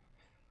carrying.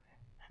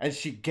 And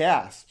she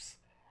gasps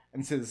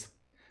and says,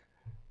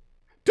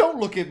 "Don't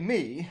look at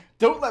me!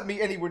 Don't let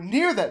me anywhere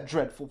near that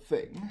dreadful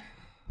thing!"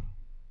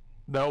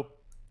 Nope.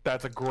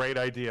 That's a great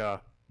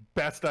idea.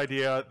 Best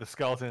idea the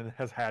skeleton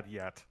has had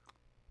yet.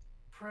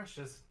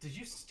 Precious, did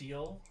you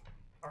steal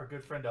our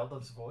good friend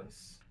Eldov's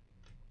voice?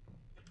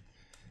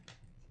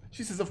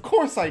 She says, "Of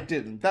course I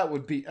didn't. That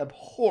would be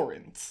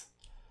abhorrent."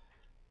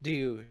 Do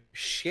you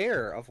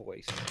share a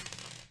voice?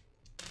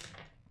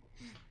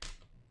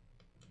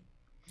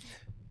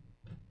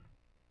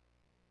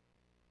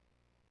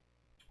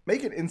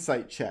 Make an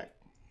insight check.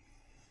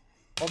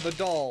 On the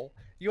doll.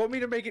 You want me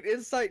to make an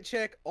insight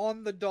check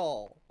on the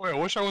doll? Wait, I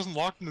wish I wasn't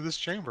locked into this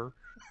chamber.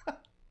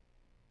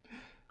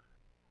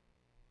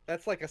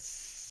 That's like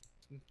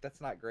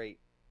that's not great.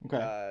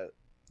 Okay.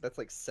 That's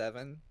like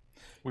 7.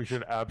 We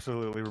should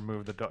absolutely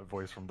remove the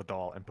voice from the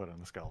doll and put in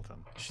the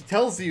skeleton. She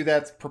tells you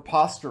that's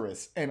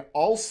preposterous, and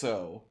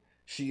also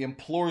she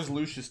implores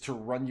Lucius to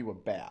run you a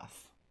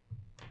bath.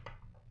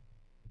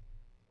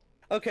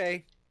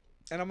 Okay.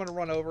 And I'm gonna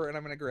run over and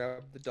I'm gonna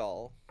grab the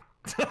doll.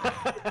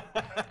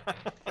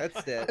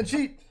 That's it. And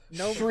she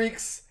No.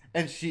 shrieks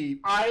and she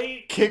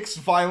I kicks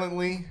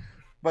violently,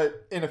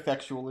 but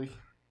ineffectually.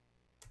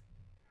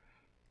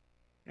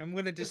 I'm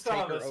gonna just take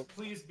her Gustavus, over.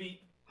 please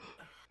be.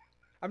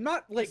 I'm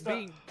not like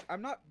Gustav-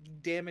 I'm not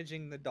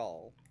damaging the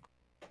doll.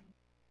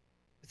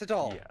 It's a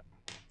doll. Yeah.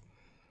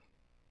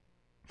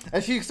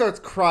 And she starts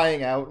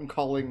crying out and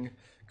calling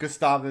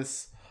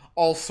Gustavus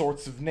all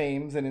sorts of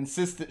names and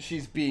insists that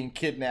she's being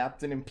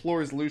kidnapped and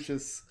implores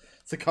Lucius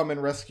to come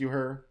and rescue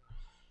her.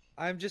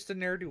 I'm just a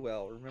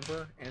ne'er-do-well,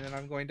 remember? And then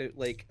I'm going to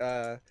like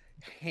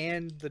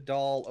hand the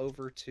doll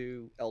over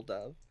to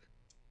Eldov.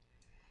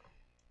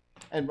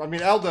 And I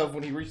mean, Eldov,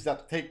 when he reaches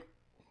out to take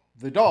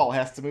the doll,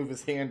 has to move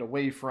his hand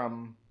away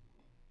from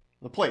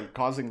the plate,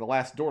 causing the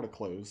last door to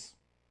close.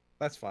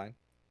 That's fine.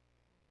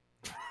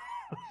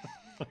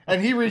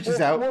 And he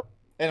reaches out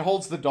and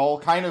holds the doll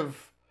kind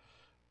of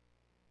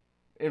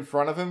in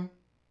front of him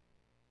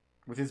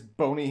with his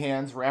bony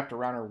hands wrapped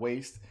around her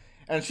waist.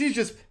 And she's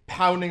just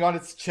pounding on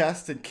its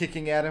chest and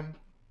kicking at him.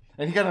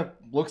 And he kind of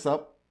looks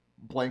up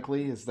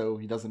blankly as though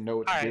he doesn't know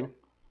what to do.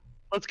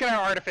 Let's get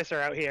our Artificer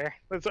out here.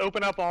 Let's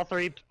open up all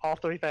three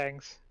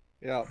things.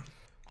 Yeah.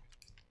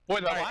 Boy,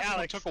 that Alright, last one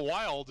Alex. took a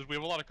while. Did we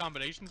have a lot of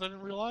combinations I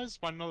didn't realize?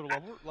 Find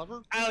another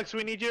lever? Alex,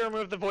 we need you to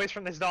remove the voice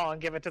from this doll and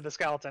give it to the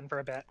skeleton for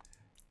a bit.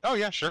 Oh,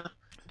 yeah, sure.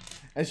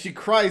 And she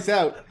cries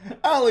out,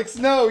 "Alex,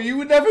 no, you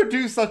would never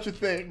do such a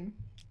thing."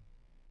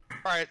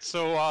 Alright,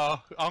 so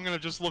I'm gonna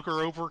just look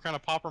her over, kind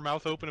of pop her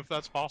mouth open if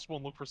that's possible,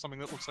 and look for something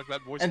that looks like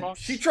that voice And box.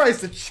 she tries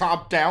to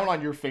chomp down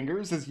on your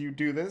fingers as you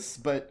do this,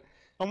 but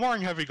I'm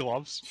wearing heavy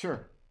gloves.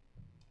 sure.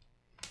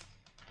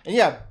 And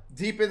yeah,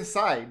 deep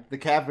inside the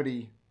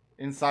cavity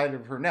inside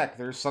of her neck,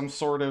 there's some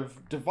sort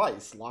of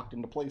device locked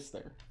into place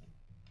there.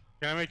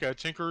 Can I make a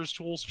Tinker's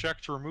Tools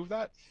check to remove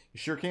that? You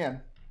sure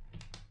can.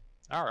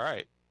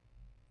 Alright.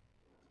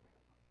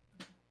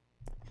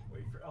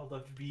 Wait for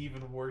Eldov to be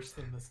even worse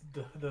than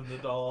than the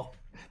doll.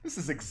 This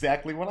is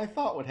exactly what I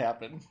thought would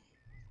happen.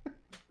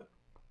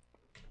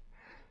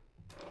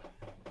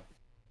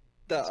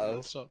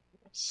 Uh-oh. So,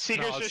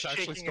 Seeker's no, just it's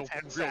actually shaking his still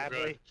head real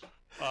sadly.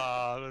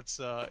 good. That's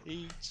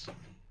 8,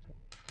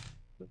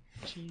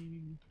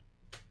 15.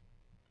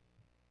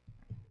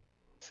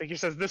 Seeker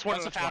says this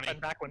wouldn't That's have a 20.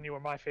 happened back when you were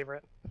my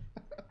favorite.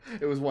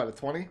 It was what, a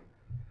 20?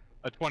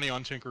 A 20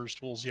 on Tinker's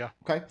Tools, yeah.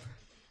 Okay.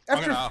 I'm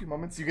After a gonna, few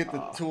moments, you get the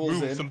tools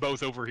Move in. them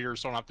both over here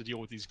so I don't have to deal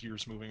with these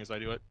gears moving as I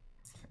do it.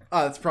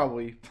 That's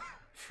probably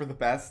for the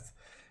best.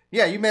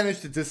 Yeah, you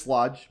managed to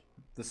dislodge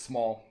the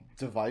small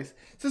device.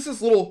 It's just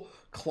this little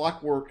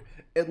clockwork.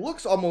 It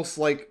looks almost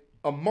like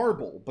a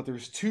marble, but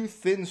there's 2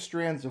 thin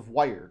strands of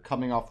wire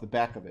coming off the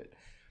back of it.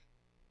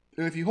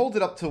 And if you hold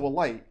it up to a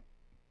light,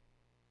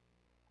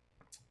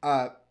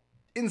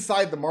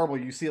 inside the marble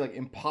you see like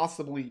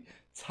impossibly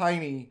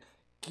tiny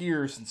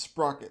gears and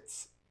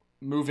sprockets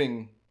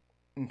moving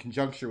in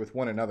conjunction with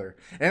one another.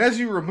 And as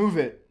you remove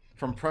it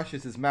from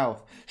Precious's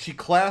mouth, she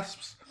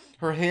clasps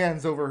her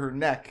hands over her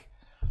neck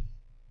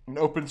and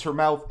opens her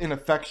mouth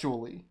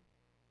ineffectually.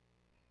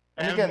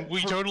 And again,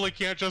 we totally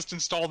can't just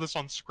install this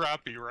on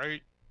Scrappy,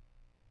 right?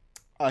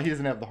 He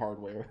doesn't have the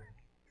hardware.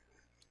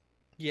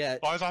 Yeah.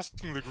 Well, I was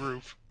asking the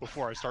group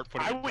before I start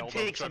putting I it in would Elbow.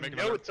 take Should I some make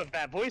another- notes of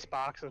that voice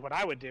box is what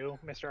I would do,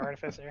 Mr.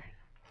 Artificer.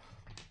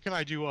 Can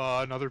I do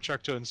another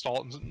check to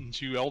install it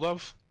into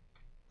Eldov?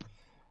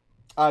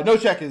 No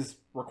check is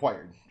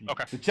required.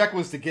 Okay. The check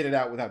was to get it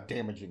out without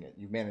damaging it.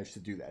 You've managed to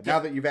do that. Now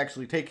that you've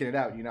actually taken it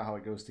out, you know how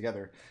it goes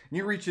together. And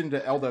you reach into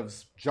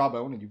Eldov's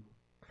jawbone and you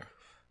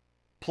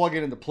plug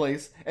it into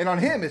place. And on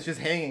him, it's just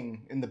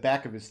hanging in the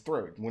back of his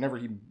throat. Whenever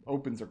he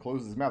opens or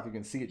closes his mouth, you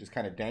can see it just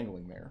kind of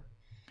dangling there.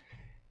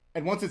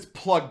 And once it's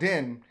plugged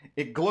in,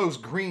 it glows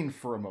green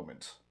for a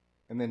moment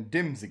and then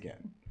dims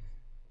again.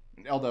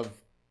 And Eldov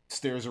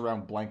stares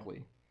around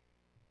blankly.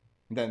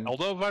 And then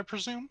Eldov, I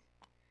presume?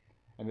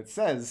 and it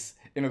says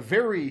in a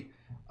very,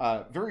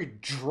 very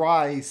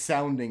dry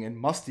sounding and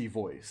musty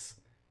voice,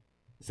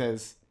 it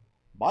says,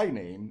 "My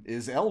name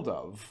is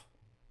Eldov."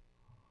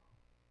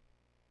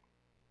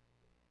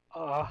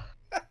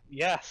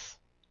 Yes.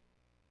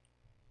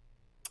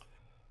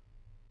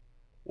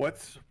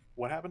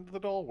 What happened to the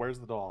doll? Where's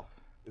the doll?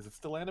 Is it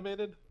still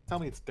animated? Tell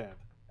me it's dead.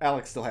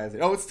 Alex still has it.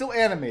 Oh, it's still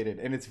animated,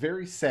 and it's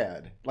very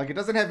sad. Like, it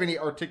doesn't have any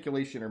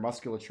articulation or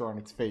musculature on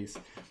its face,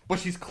 but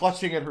she's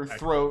clutching at her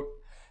throat,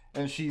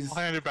 and she's... I'll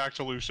hand it back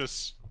to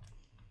Lucius.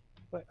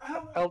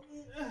 Eldov,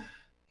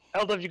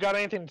 you got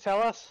anything to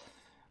tell us?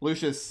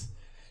 Lucius,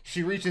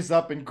 she reaches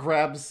up and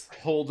grabs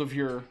hold of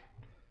your,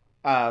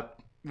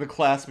 the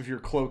clasp of your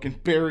cloak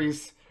and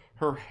buries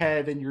her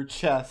head in your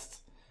chest,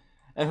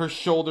 and her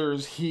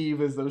shoulders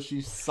heave as though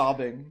she's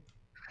sobbing.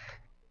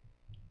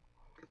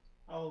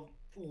 I'll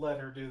let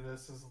her do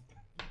this.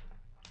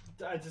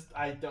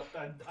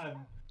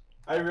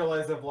 I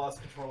realize I've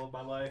lost control of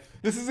my life.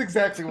 This is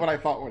exactly what I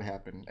thought would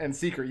happen. And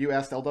Seeker, you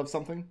asked Eldov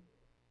something?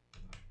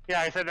 Yeah,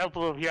 I said,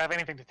 Eldov, you have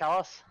anything to tell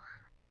us?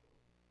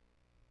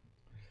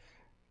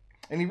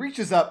 And he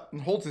reaches up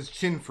and holds his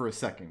chin for a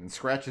second and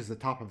scratches the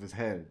top of his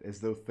head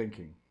as though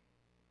thinking.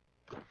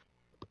 And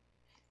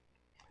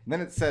then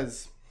it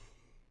says,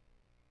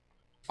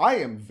 "I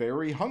am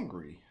very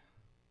hungry."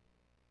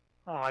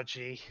 Oh,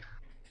 gee.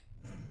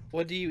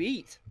 What do you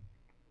eat?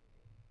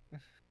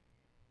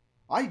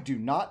 I do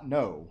not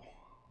know.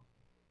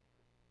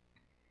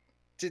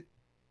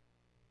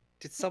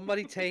 Did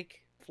somebody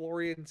take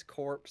Florian's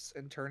corpse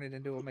and turn it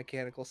into a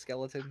mechanical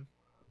skeleton?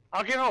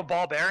 I'll give him a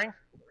ball bearing.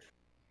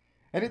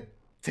 And it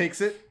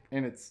takes it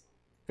in its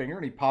finger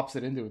and he pops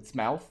it into its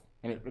mouth,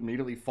 and it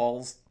immediately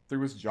falls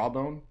through his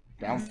jawbone,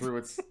 down through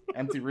its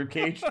empty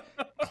ribcage,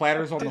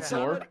 clatters on the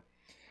floor.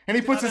 And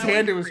he puts his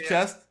hand to his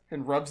chest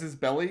and rubs his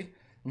belly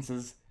and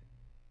says,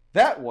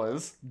 "That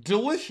was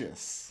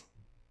delicious."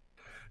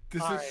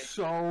 This Alright. is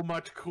so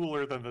much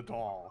cooler than the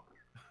doll.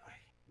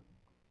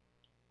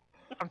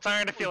 I'm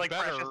starting to feel like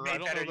Better. Precious I made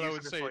don't better know that I use would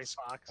of this say voice it's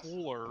box.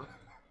 cooler.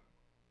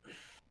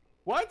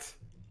 What?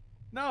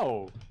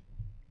 No.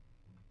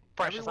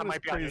 Precious, I Everyone might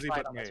is be on your crazy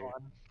side but on this me.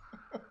 one.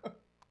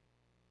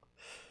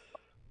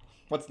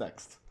 What's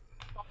next?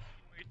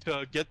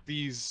 To get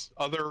these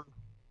other,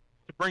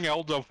 to bring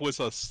Eldov with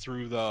us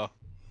through the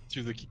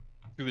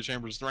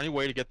chambers. Is there any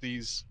way to get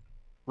these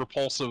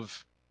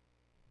repulsive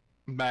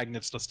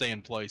magnets to stay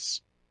in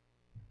place?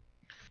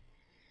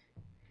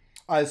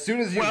 As soon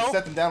as you Well-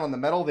 set them down on the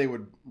metal, they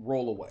would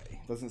roll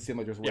away. Doesn't seem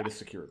like there's a way Yeah. to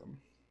secure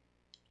them.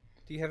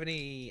 Do you have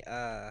any,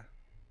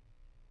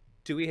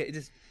 do we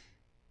just...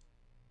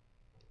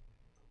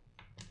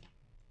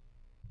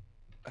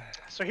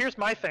 So here's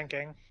my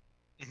thinking.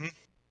 Mhm.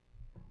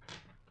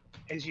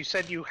 Is you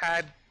said you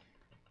had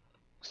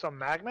some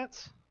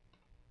magnets?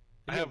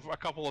 I have a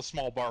couple of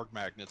small barg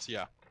magnets,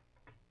 yeah.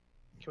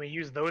 Can we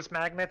use those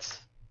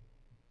magnets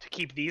to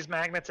keep these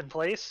magnets in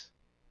place?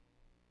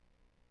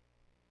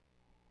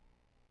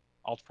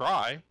 I'll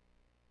try.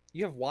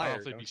 You have I wire, don't know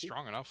if they'd be don't you?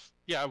 strong enough.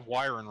 Yeah, I have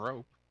wire and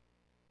rope.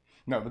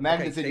 No, the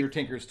magnets in take- your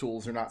Tinker's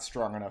tools are not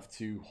strong enough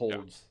to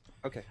hold.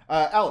 Okay.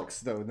 Alex,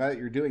 though, now that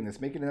you're doing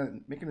this, make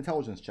an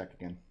intelligence check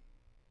again.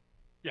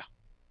 Yeah.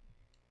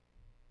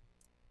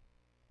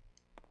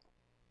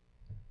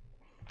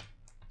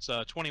 It's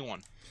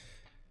 21.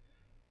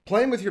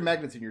 Playing with your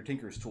magnets in your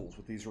Tinker's tools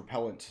with these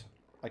repellent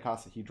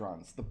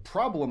icosahedrons, the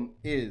problem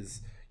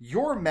is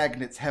your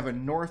magnets have a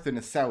north and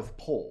a south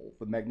pole.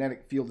 The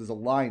magnetic field is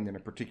aligned in a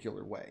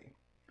particular way.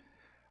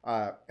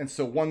 And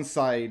so one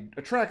side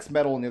attracts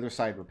metal and the other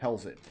side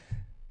repels it.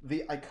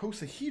 The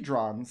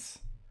icosahedrons,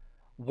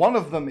 one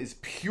of them is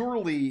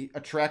purely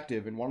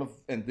attractive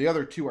and the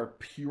other two are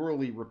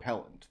purely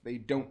repellent. They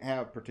don't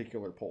have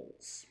particular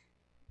poles.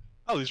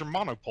 Oh, these are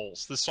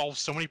monopoles. This solves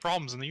so many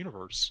problems in the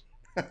universe.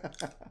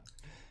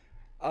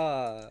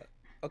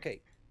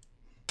 Okay.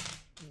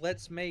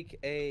 Let's make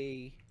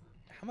a...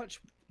 How much...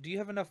 Do you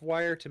have enough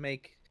wire to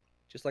make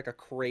just like a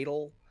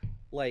cradle?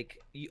 Like,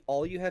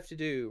 all you have to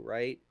do,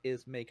 right,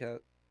 is make a...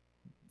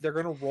 They're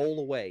going to roll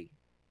away.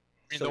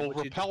 I mean, So they'll what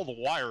you repel the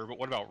wire, but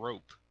what about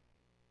rope?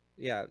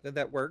 Yeah,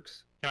 that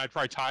works. Can I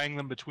try tying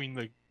them between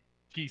the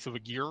teeth of a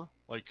gear?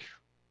 Like,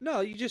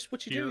 No, you just...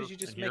 What you do Here is you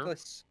just and make here?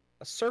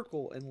 a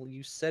circle and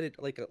you set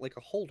it like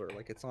a holder.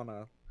 Like it's on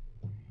a...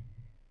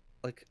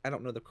 Like, I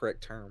don't know the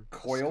correct term.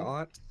 Coil?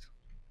 Scot?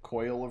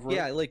 Coil of rope?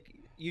 Yeah, like,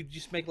 you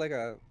just make like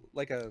a...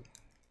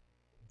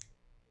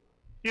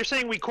 You're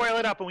saying we coil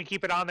it up and we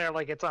keep it on there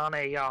like it's on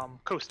a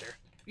coaster.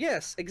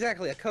 Yes,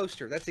 exactly, a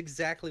coaster. That's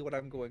exactly what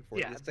I'm going for.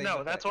 Yeah,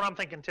 no, that's what I'm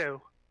thinking too.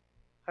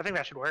 I think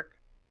that should work.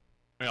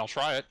 I mean, I'll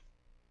try it.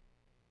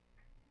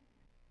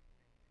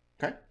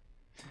 Okay.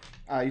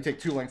 You take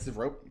 2 lengths of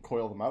rope,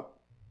 coil them up,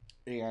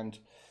 and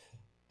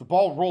the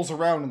ball rolls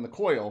around in the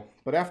coil,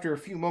 but after a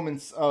few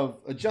moments of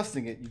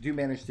adjusting it, you do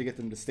manage to get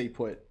them to stay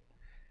put.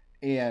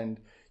 And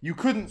you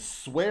couldn't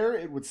swear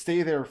it would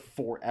stay there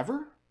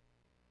forever,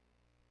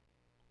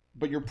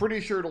 but you're pretty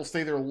sure it'll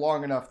stay there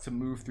long enough to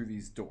move through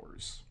these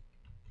doors.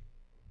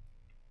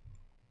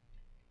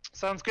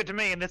 Sounds good to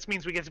me, and this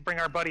means we get to bring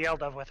our buddy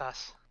Eldov with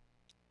us.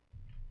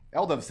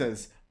 Eldov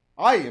says,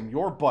 I am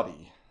your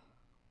buddy.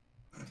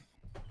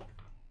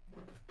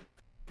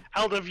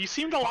 Eldov, you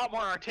seemed a lot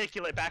more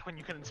articulate back when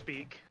you couldn't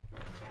speak.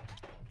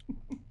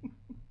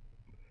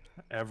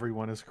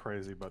 Everyone is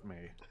crazy but me.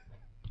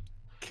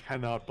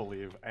 Cannot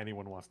believe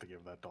anyone wants to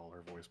give that doll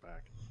her voice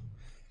back.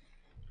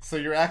 So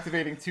you're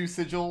activating 2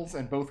 sigils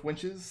and both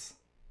winches?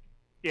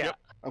 Yeah. Yep.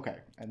 Okay,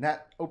 and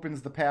that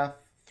opens the path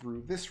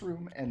through this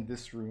room and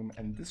this room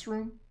and this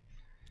room.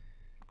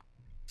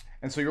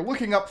 And so you're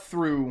looking up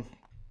through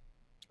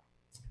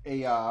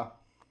a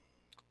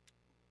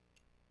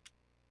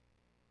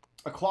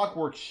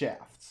clockwork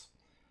shaft.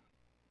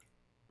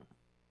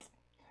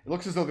 It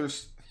looks as though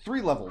there's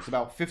 3 levels,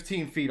 about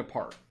 15 feet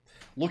apart.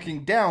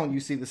 Looking down, you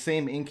see the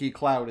same inky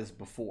cloud as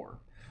before.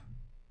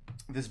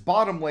 This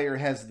bottom layer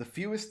has the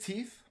fewest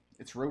teeth.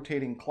 It's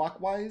rotating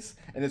clockwise,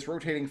 and it's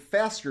rotating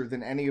faster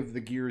than any of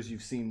the gears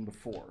you've seen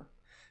before.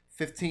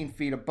 15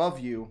 feet above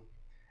you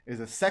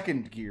is a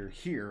second gear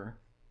here.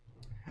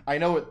 I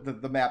know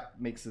the map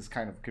makes this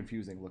kind of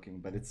confusing looking,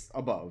 but it's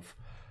above.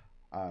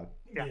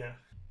 Yeah.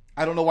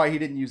 I don't know why he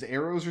didn't use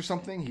arrows or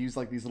something. He used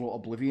like these little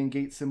Oblivion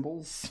Gate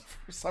symbols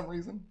for some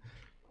reason.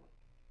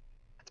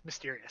 It's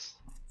mysterious.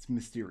 It's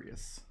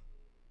mysterious.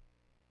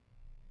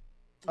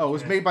 Oh, it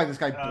was Okay. made by this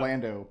guy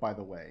Blando, by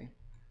the way.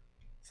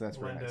 So that's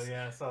very Window, nice.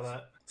 yeah, I saw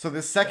that. So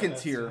this second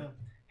that's tier him.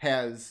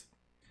 has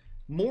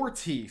more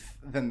teeth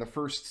than the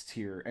first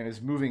tier and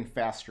is moving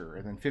faster.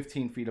 And then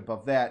 15 feet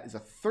above that is a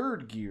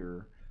third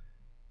gear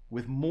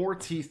with more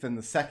teeth than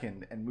the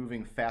second and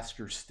moving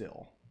faster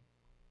still.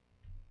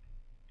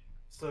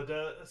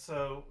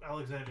 So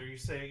Alexander, you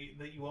say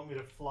that you want me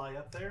to fly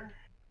up there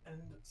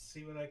and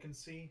see what I can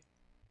see?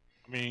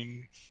 I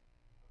mean,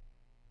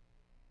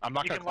 I'm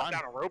not You going can to let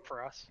climb down a rope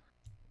for us.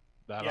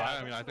 that. Yeah,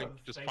 I mean, I that's what think I'm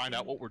just find out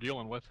thinking. what we're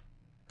dealing with.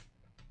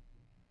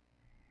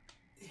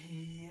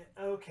 Yeah,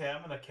 okay,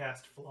 I'm gonna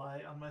cast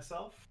fly on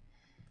myself,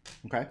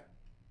 Okay.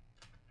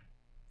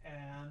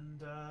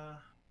 and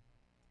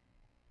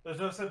there's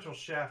no central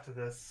shaft to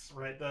this,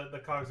 right?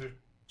 The cogs are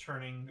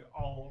turning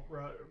all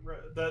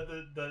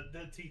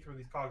the teeth where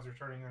these cogs are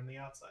turning are on the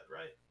outside,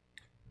 right?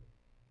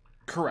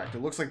 Correct.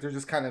 It looks like they're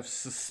just kind of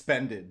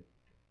suspended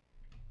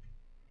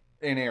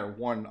in air,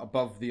 one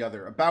above the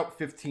other, about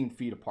 15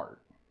 feet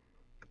apart.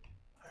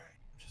 Alright,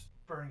 just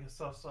burning a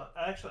self slot.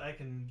 Actually, I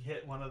can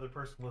hit one other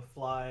person with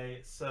fly.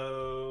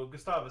 So,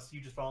 Gustavus,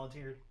 you just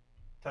volunteered.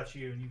 Touch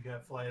you, and you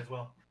got fly as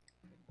well.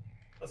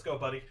 Let's go,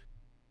 buddy.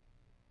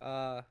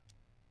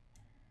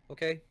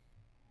 Okay.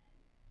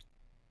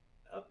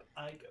 Up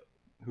I go.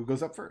 Who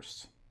goes up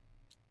first?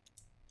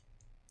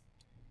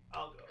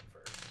 I'll go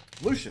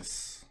first.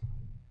 Lucius.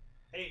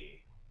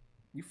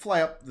 You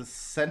fly up the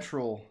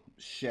central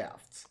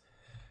shaft.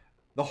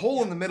 The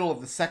hole in the middle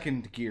of the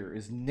second gear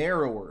is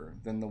narrower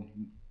than the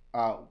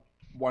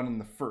one in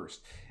the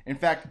first. In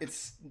fact,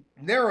 it's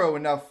narrow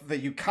enough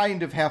that you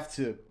kind of have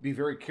to be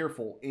very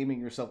careful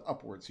aiming yourself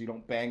upwards so you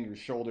don't bang your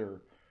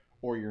shoulder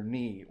or your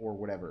knee or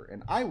whatever.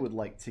 And I would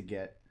like to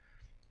get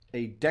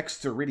a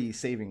dexterity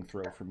saving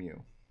throw from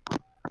you.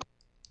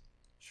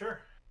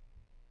 Sure.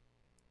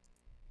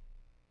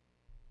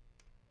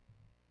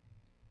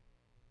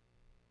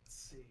 Let's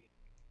see.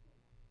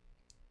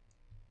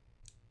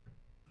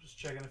 Just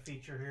checking a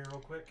feature here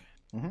real quick.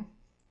 Mm-hmm.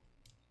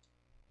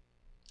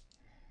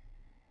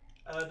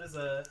 There's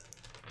a...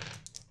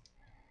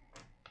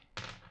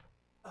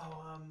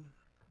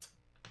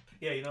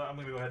 Yeah, you know, I'm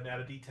going to go ahead and add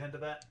a D10 to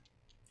that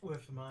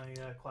with my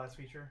class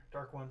feature,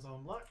 Dark One's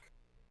Own Luck.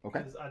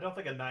 Okay. I don't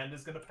think a 9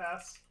 is going to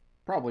pass.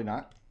 Probably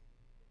not.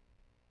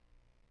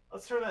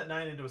 Let's turn that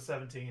 9 into a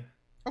 17.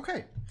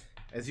 Okay.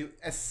 As you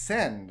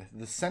ascend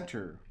the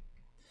center,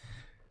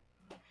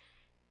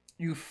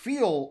 you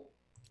feel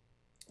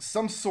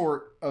some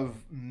sort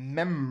of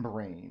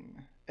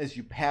membrane as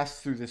you pass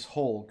through this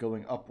hole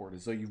going upward,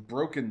 as though you've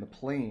broken the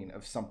plane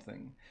of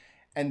something.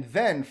 And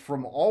then,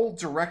 from all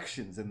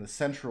directions in the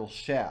central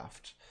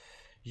shaft,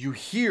 you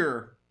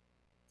hear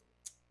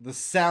the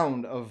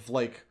sound of,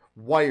 like,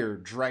 wire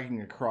dragging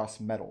across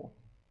metal.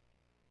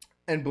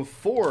 And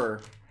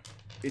before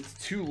it's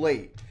too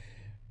late,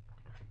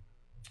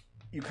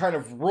 you kind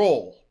of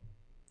roll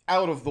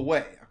out of the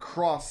way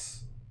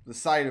across the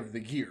side of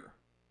the gear.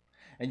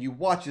 And you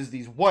watch as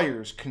these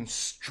wires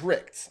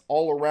constrict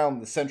all around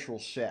the central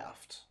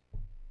shaft.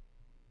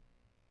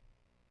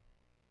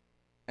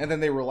 And then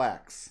they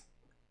relax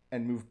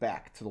and move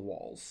back to the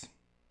walls.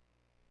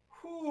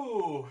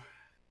 Whew.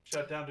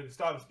 Shut down to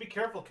Gustavus. Be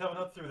careful coming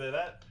up through there.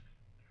 That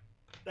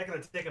could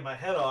have taken my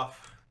head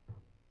off.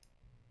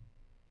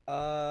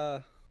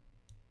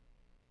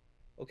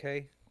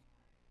 Okay.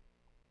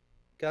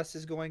 Gus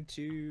is going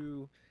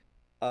to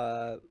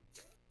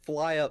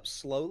fly up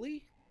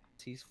slowly.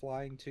 He's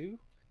flying too.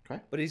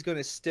 Okay. But he's going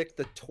to stick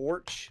the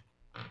torch.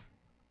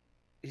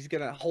 He's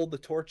going to hold the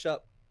torch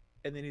up,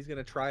 and then he's going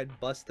to try and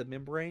bust the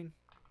membrane.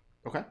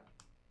 Okay.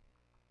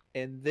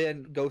 And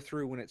then go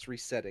through when it's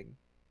resetting.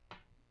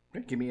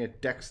 Okay, give me a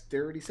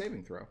dexterity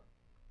saving throw.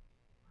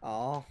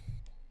 Oh.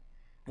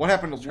 What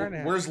happened to... Trying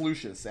to- Where's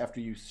Lucius after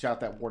you shout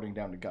that warning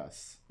down to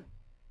Gus?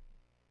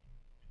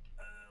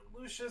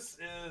 Lucius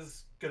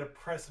is gonna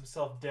press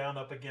himself down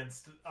up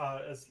against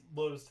as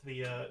close to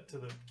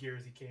the gear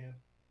as he can.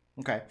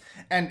 Okay.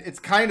 And it's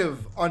kind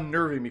of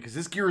unnerving because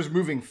this gear is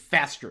moving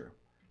faster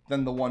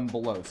than the one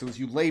below. So as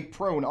you lay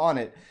prone on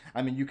it,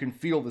 I mean, you can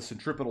feel the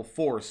centripetal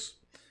force.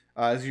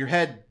 Is your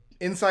head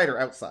inside or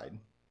outside?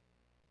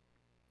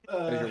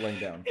 As you're laying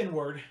down.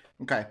 Inward.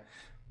 Okay.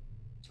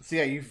 So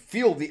yeah, you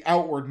feel the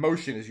outward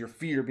motion as your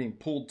feet are being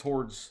pulled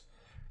towards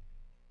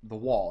the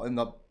wall. And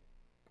the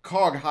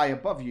cog high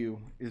above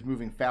you is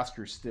moving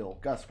faster still.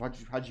 Gus,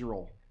 how'd you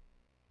roll?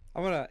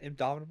 I'm going to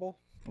Indomitable.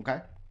 Okay.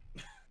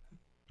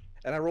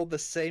 And I rolled the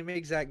same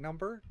exact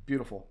number.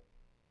 Beautiful.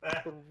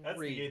 That's the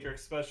 3. Atrix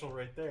special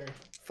right there.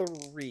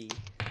 3.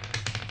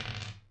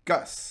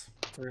 Gus.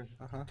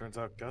 Uh-huh. Turns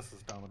out Gus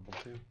is dominable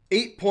too.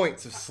 8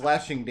 points of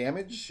slashing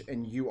damage,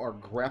 and you are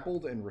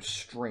grappled and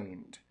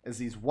restrained. As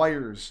these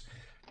wires...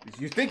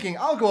 You're thinking,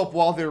 I'll go up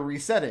while they're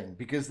resetting,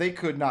 because they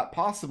could not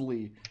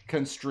possibly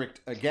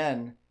constrict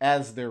again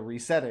as they're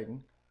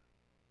resetting.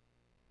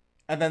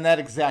 And then that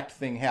exact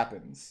thing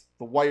happens.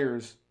 The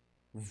wires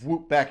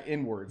whoop back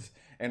inwards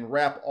and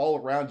wrap all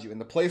around you. And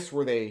the place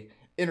where they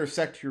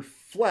intersect your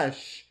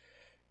flesh,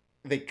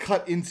 they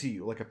cut into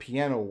you like a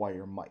piano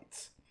wire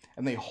might.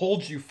 And they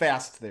hold you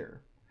fast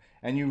there.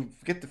 And you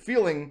get the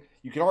feeling,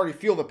 you can already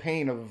feel the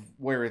pain of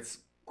where it's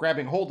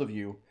grabbing hold of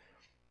you.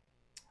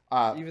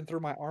 Even through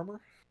my armor?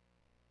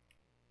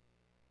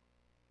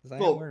 Because I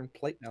Well- am wearing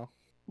plate now.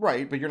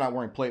 Right, but you're not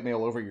wearing plate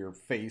mail over your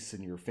face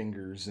and your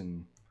fingers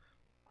and...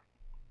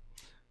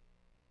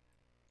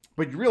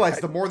 But you realize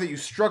the more that you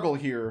struggle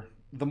here,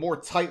 the more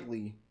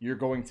tightly you're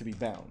going to be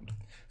bound.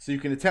 So you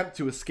can attempt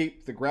to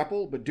escape the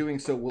grapple, but doing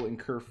so will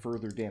incur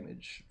further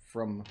damage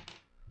from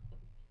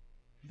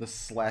the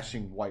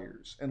slashing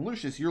wires. And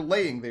Lucius, you're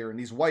laying there, and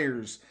these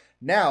wires,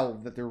 now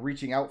that they're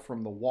reaching out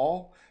from the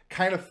wall,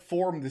 kind of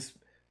form this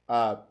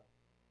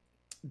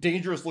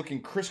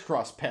dangerous-looking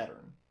crisscross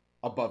pattern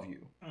above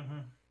you,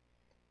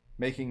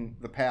 making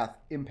the path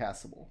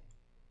impassable.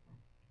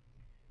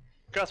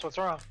 Gus, what's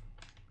wrong?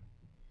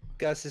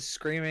 Gus is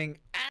screaming,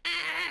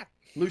 "Ah!"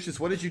 Lucius,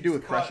 what did you do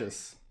with Caught.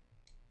 Precious?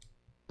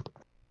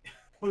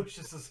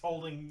 Lucius is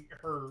holding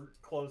her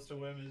close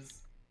to him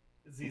as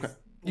he's Okay.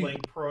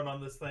 laying prone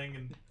on this thing,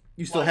 and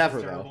You still life have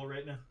is her, terrible though.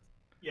 right now.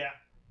 Yeah.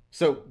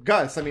 So,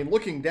 Gus, I mean,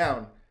 looking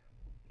down,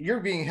 you're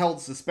being held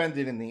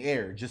suspended in the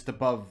air just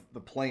above the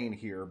plane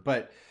here,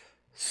 but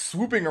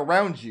swooping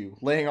around you,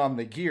 laying on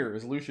the gear,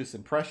 is Lucius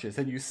and Precious,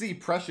 and you see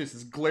Precious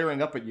is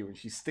glaring up at you, and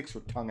she sticks her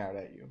tongue out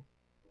at you.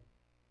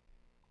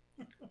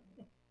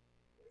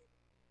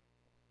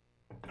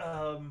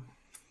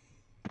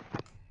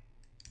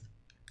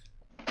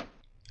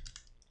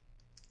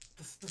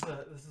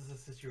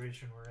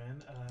 situation we're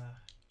in.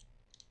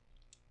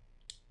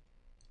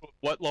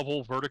 What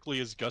level vertically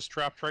is Gus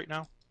trapped right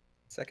now?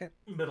 Second.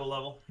 Middle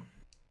level.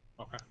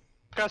 Okay.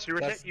 Gus, you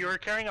That's- were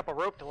carrying up a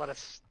rope to let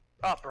us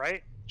up,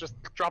 right? Just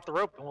drop the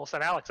rope and we'll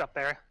send Alex up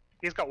there.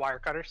 He's got wire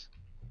cutters.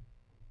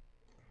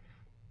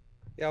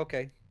 Yeah.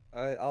 Okay.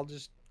 I'll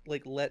just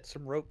like let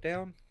some rope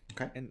down.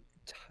 Okay. And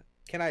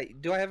can I?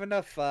 Do I have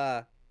enough?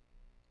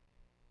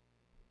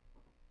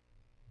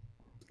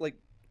 Like,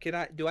 can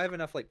I? Do I have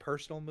enough like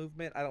personal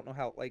movement? I don't know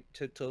how like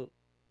to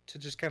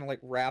just kind of like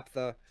wrap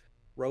the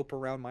rope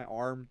around my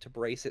arm to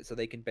brace it so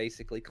they can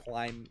basically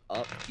climb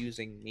up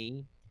using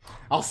me.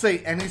 I'll say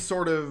any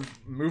sort of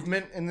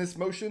movement in this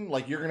motion,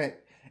 like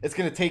it's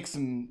gonna take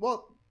some.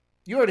 Well,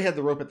 you already had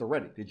the rope at the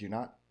ready, did you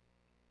not?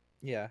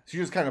 Yeah. So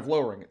you're just kind of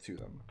lowering it to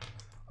them.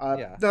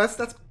 Yeah. No,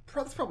 that's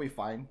probably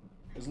fine.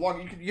 As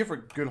long as you have a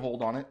good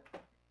hold on it.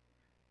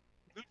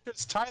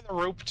 Just tie the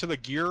rope to the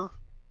gear.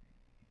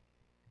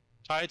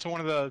 Tie it to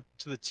one of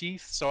the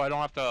teeth, so I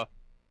don't have to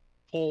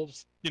pull,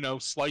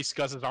 slice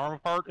Gus's arm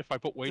apart if I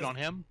put weight on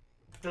him.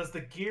 Does the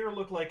gear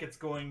look like it's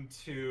going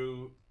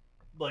to,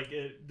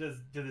 do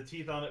the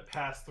teeth on it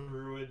pass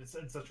through it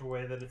in such a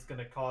way that it's going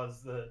to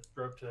cause the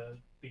rope to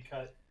be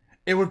cut?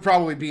 It would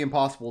probably be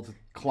impossible to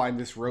climb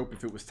this rope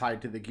if it was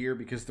tied to the gear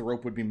because the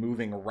rope would be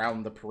moving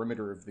around the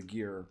perimeter of the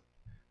gear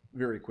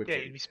very quickly.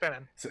 Yeah, you'd be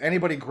spinning. So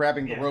anybody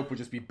grabbing the Yeah. rope would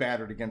just be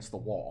battered against the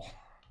wall.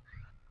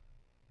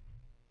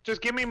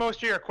 Just give me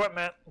most of your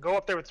equipment. Go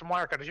up there with some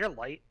wire cutters. You're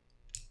light.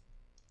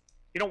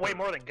 You don't weigh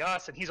more than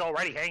Gus, and he's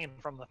already hanging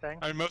from the thing.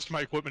 I mean, most of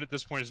my equipment at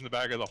this point is in the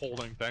bag of the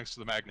holding, thanks to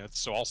the magnets,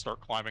 so I'll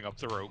start climbing up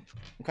the rope.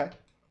 Okay.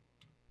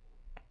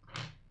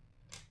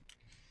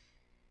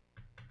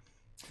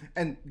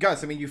 And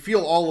Gus, I mean, you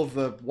feel all of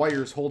the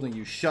wires holding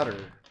you shudder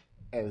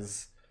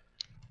as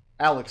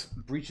Alex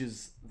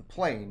breaches the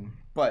plane,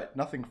 but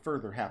nothing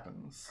further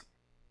happens.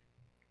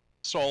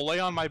 So I'll lay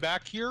on my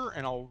back here,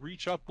 and I'll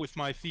reach up with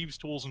my thieves'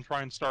 tools and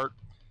try and start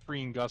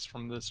freeing Gus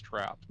from this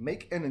trap.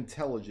 Make an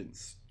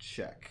intelligence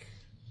check.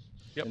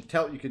 Yep.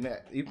 You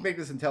can make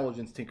this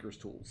intelligence Tinker's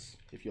tools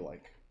if you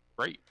like.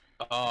 Great.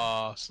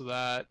 So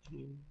that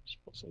is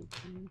plus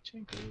 2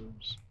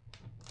 tinkers.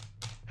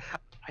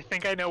 I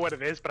think I know what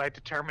it is, but I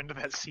determined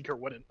that Seeker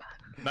wouldn't.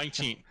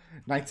 19.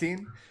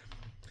 19.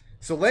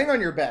 So laying on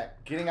your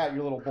back, getting out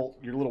your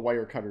little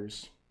wire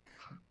cutters.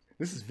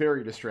 This is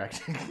very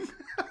distracting.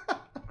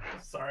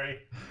 Sorry.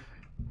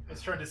 I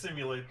was trying to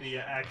simulate the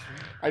action.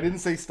 I didn't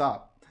say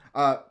stop.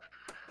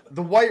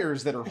 The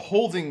wires that are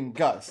holding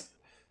Gus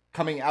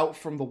coming out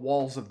from the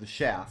walls of the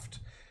shaft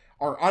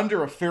are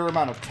under a fair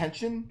amount of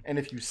tension, and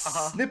if you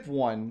snip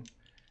one,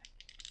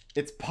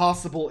 it's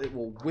possible it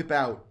will whip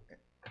out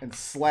and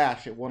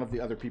slash at one of the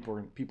other people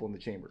in the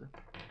chamber.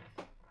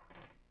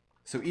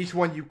 So each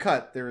one you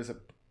cut, there is a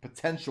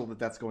potential that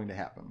that's going to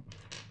happen.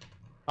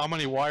 How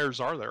many wires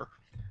are there?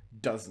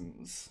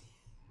 Dozens.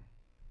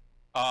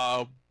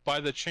 By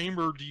the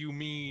chamber, do you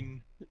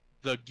mean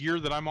the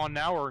gear that I'm on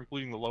now, or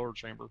including the lower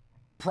chamber?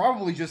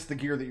 Probably just the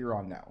gear that you're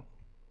on now.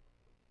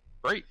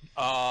 Great.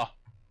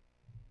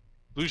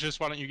 Lucius,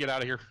 why don't you get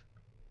out of here?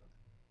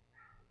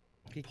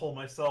 Pull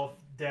myself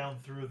down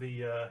through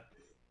the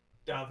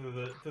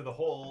through the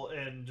hole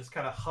and just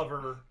kind of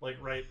hover like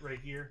right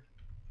here,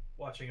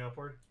 watching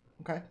upward.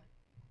 Okay.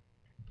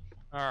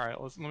 All right,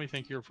 let me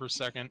think here for a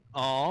second.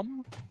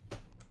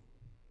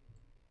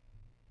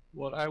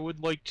 What I would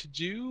like to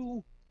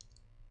do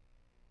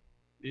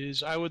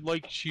is I would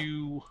like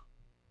to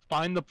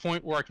find the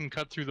point where I can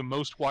cut through the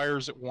most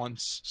wires at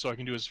once, so I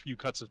can do as few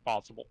cuts as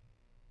possible.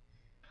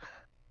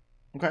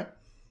 Okay.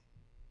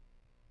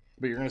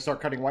 But you're going to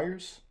start cutting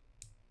wires?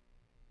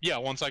 Yeah,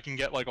 once I can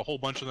get like a whole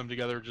bunch of them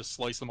together, just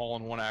slice them all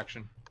in one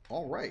action.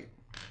 All right.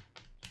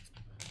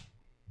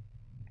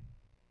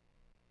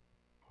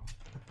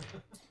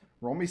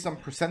 Roll me some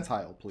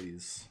percentile,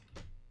 please.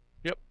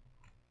 Yep.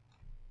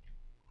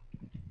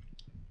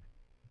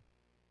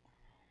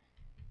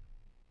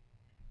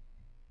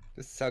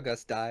 This is how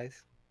Gus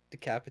dies.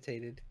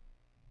 Decapitated.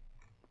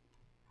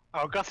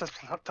 Oh, Gus has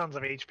tons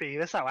of HP.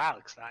 This is how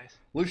Alex dies.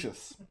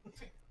 Lucius,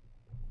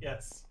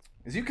 Yes.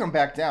 as you come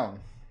back down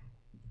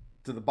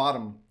to the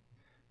bottom,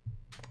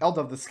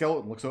 Eldov the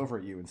skeleton looks over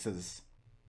at you and says,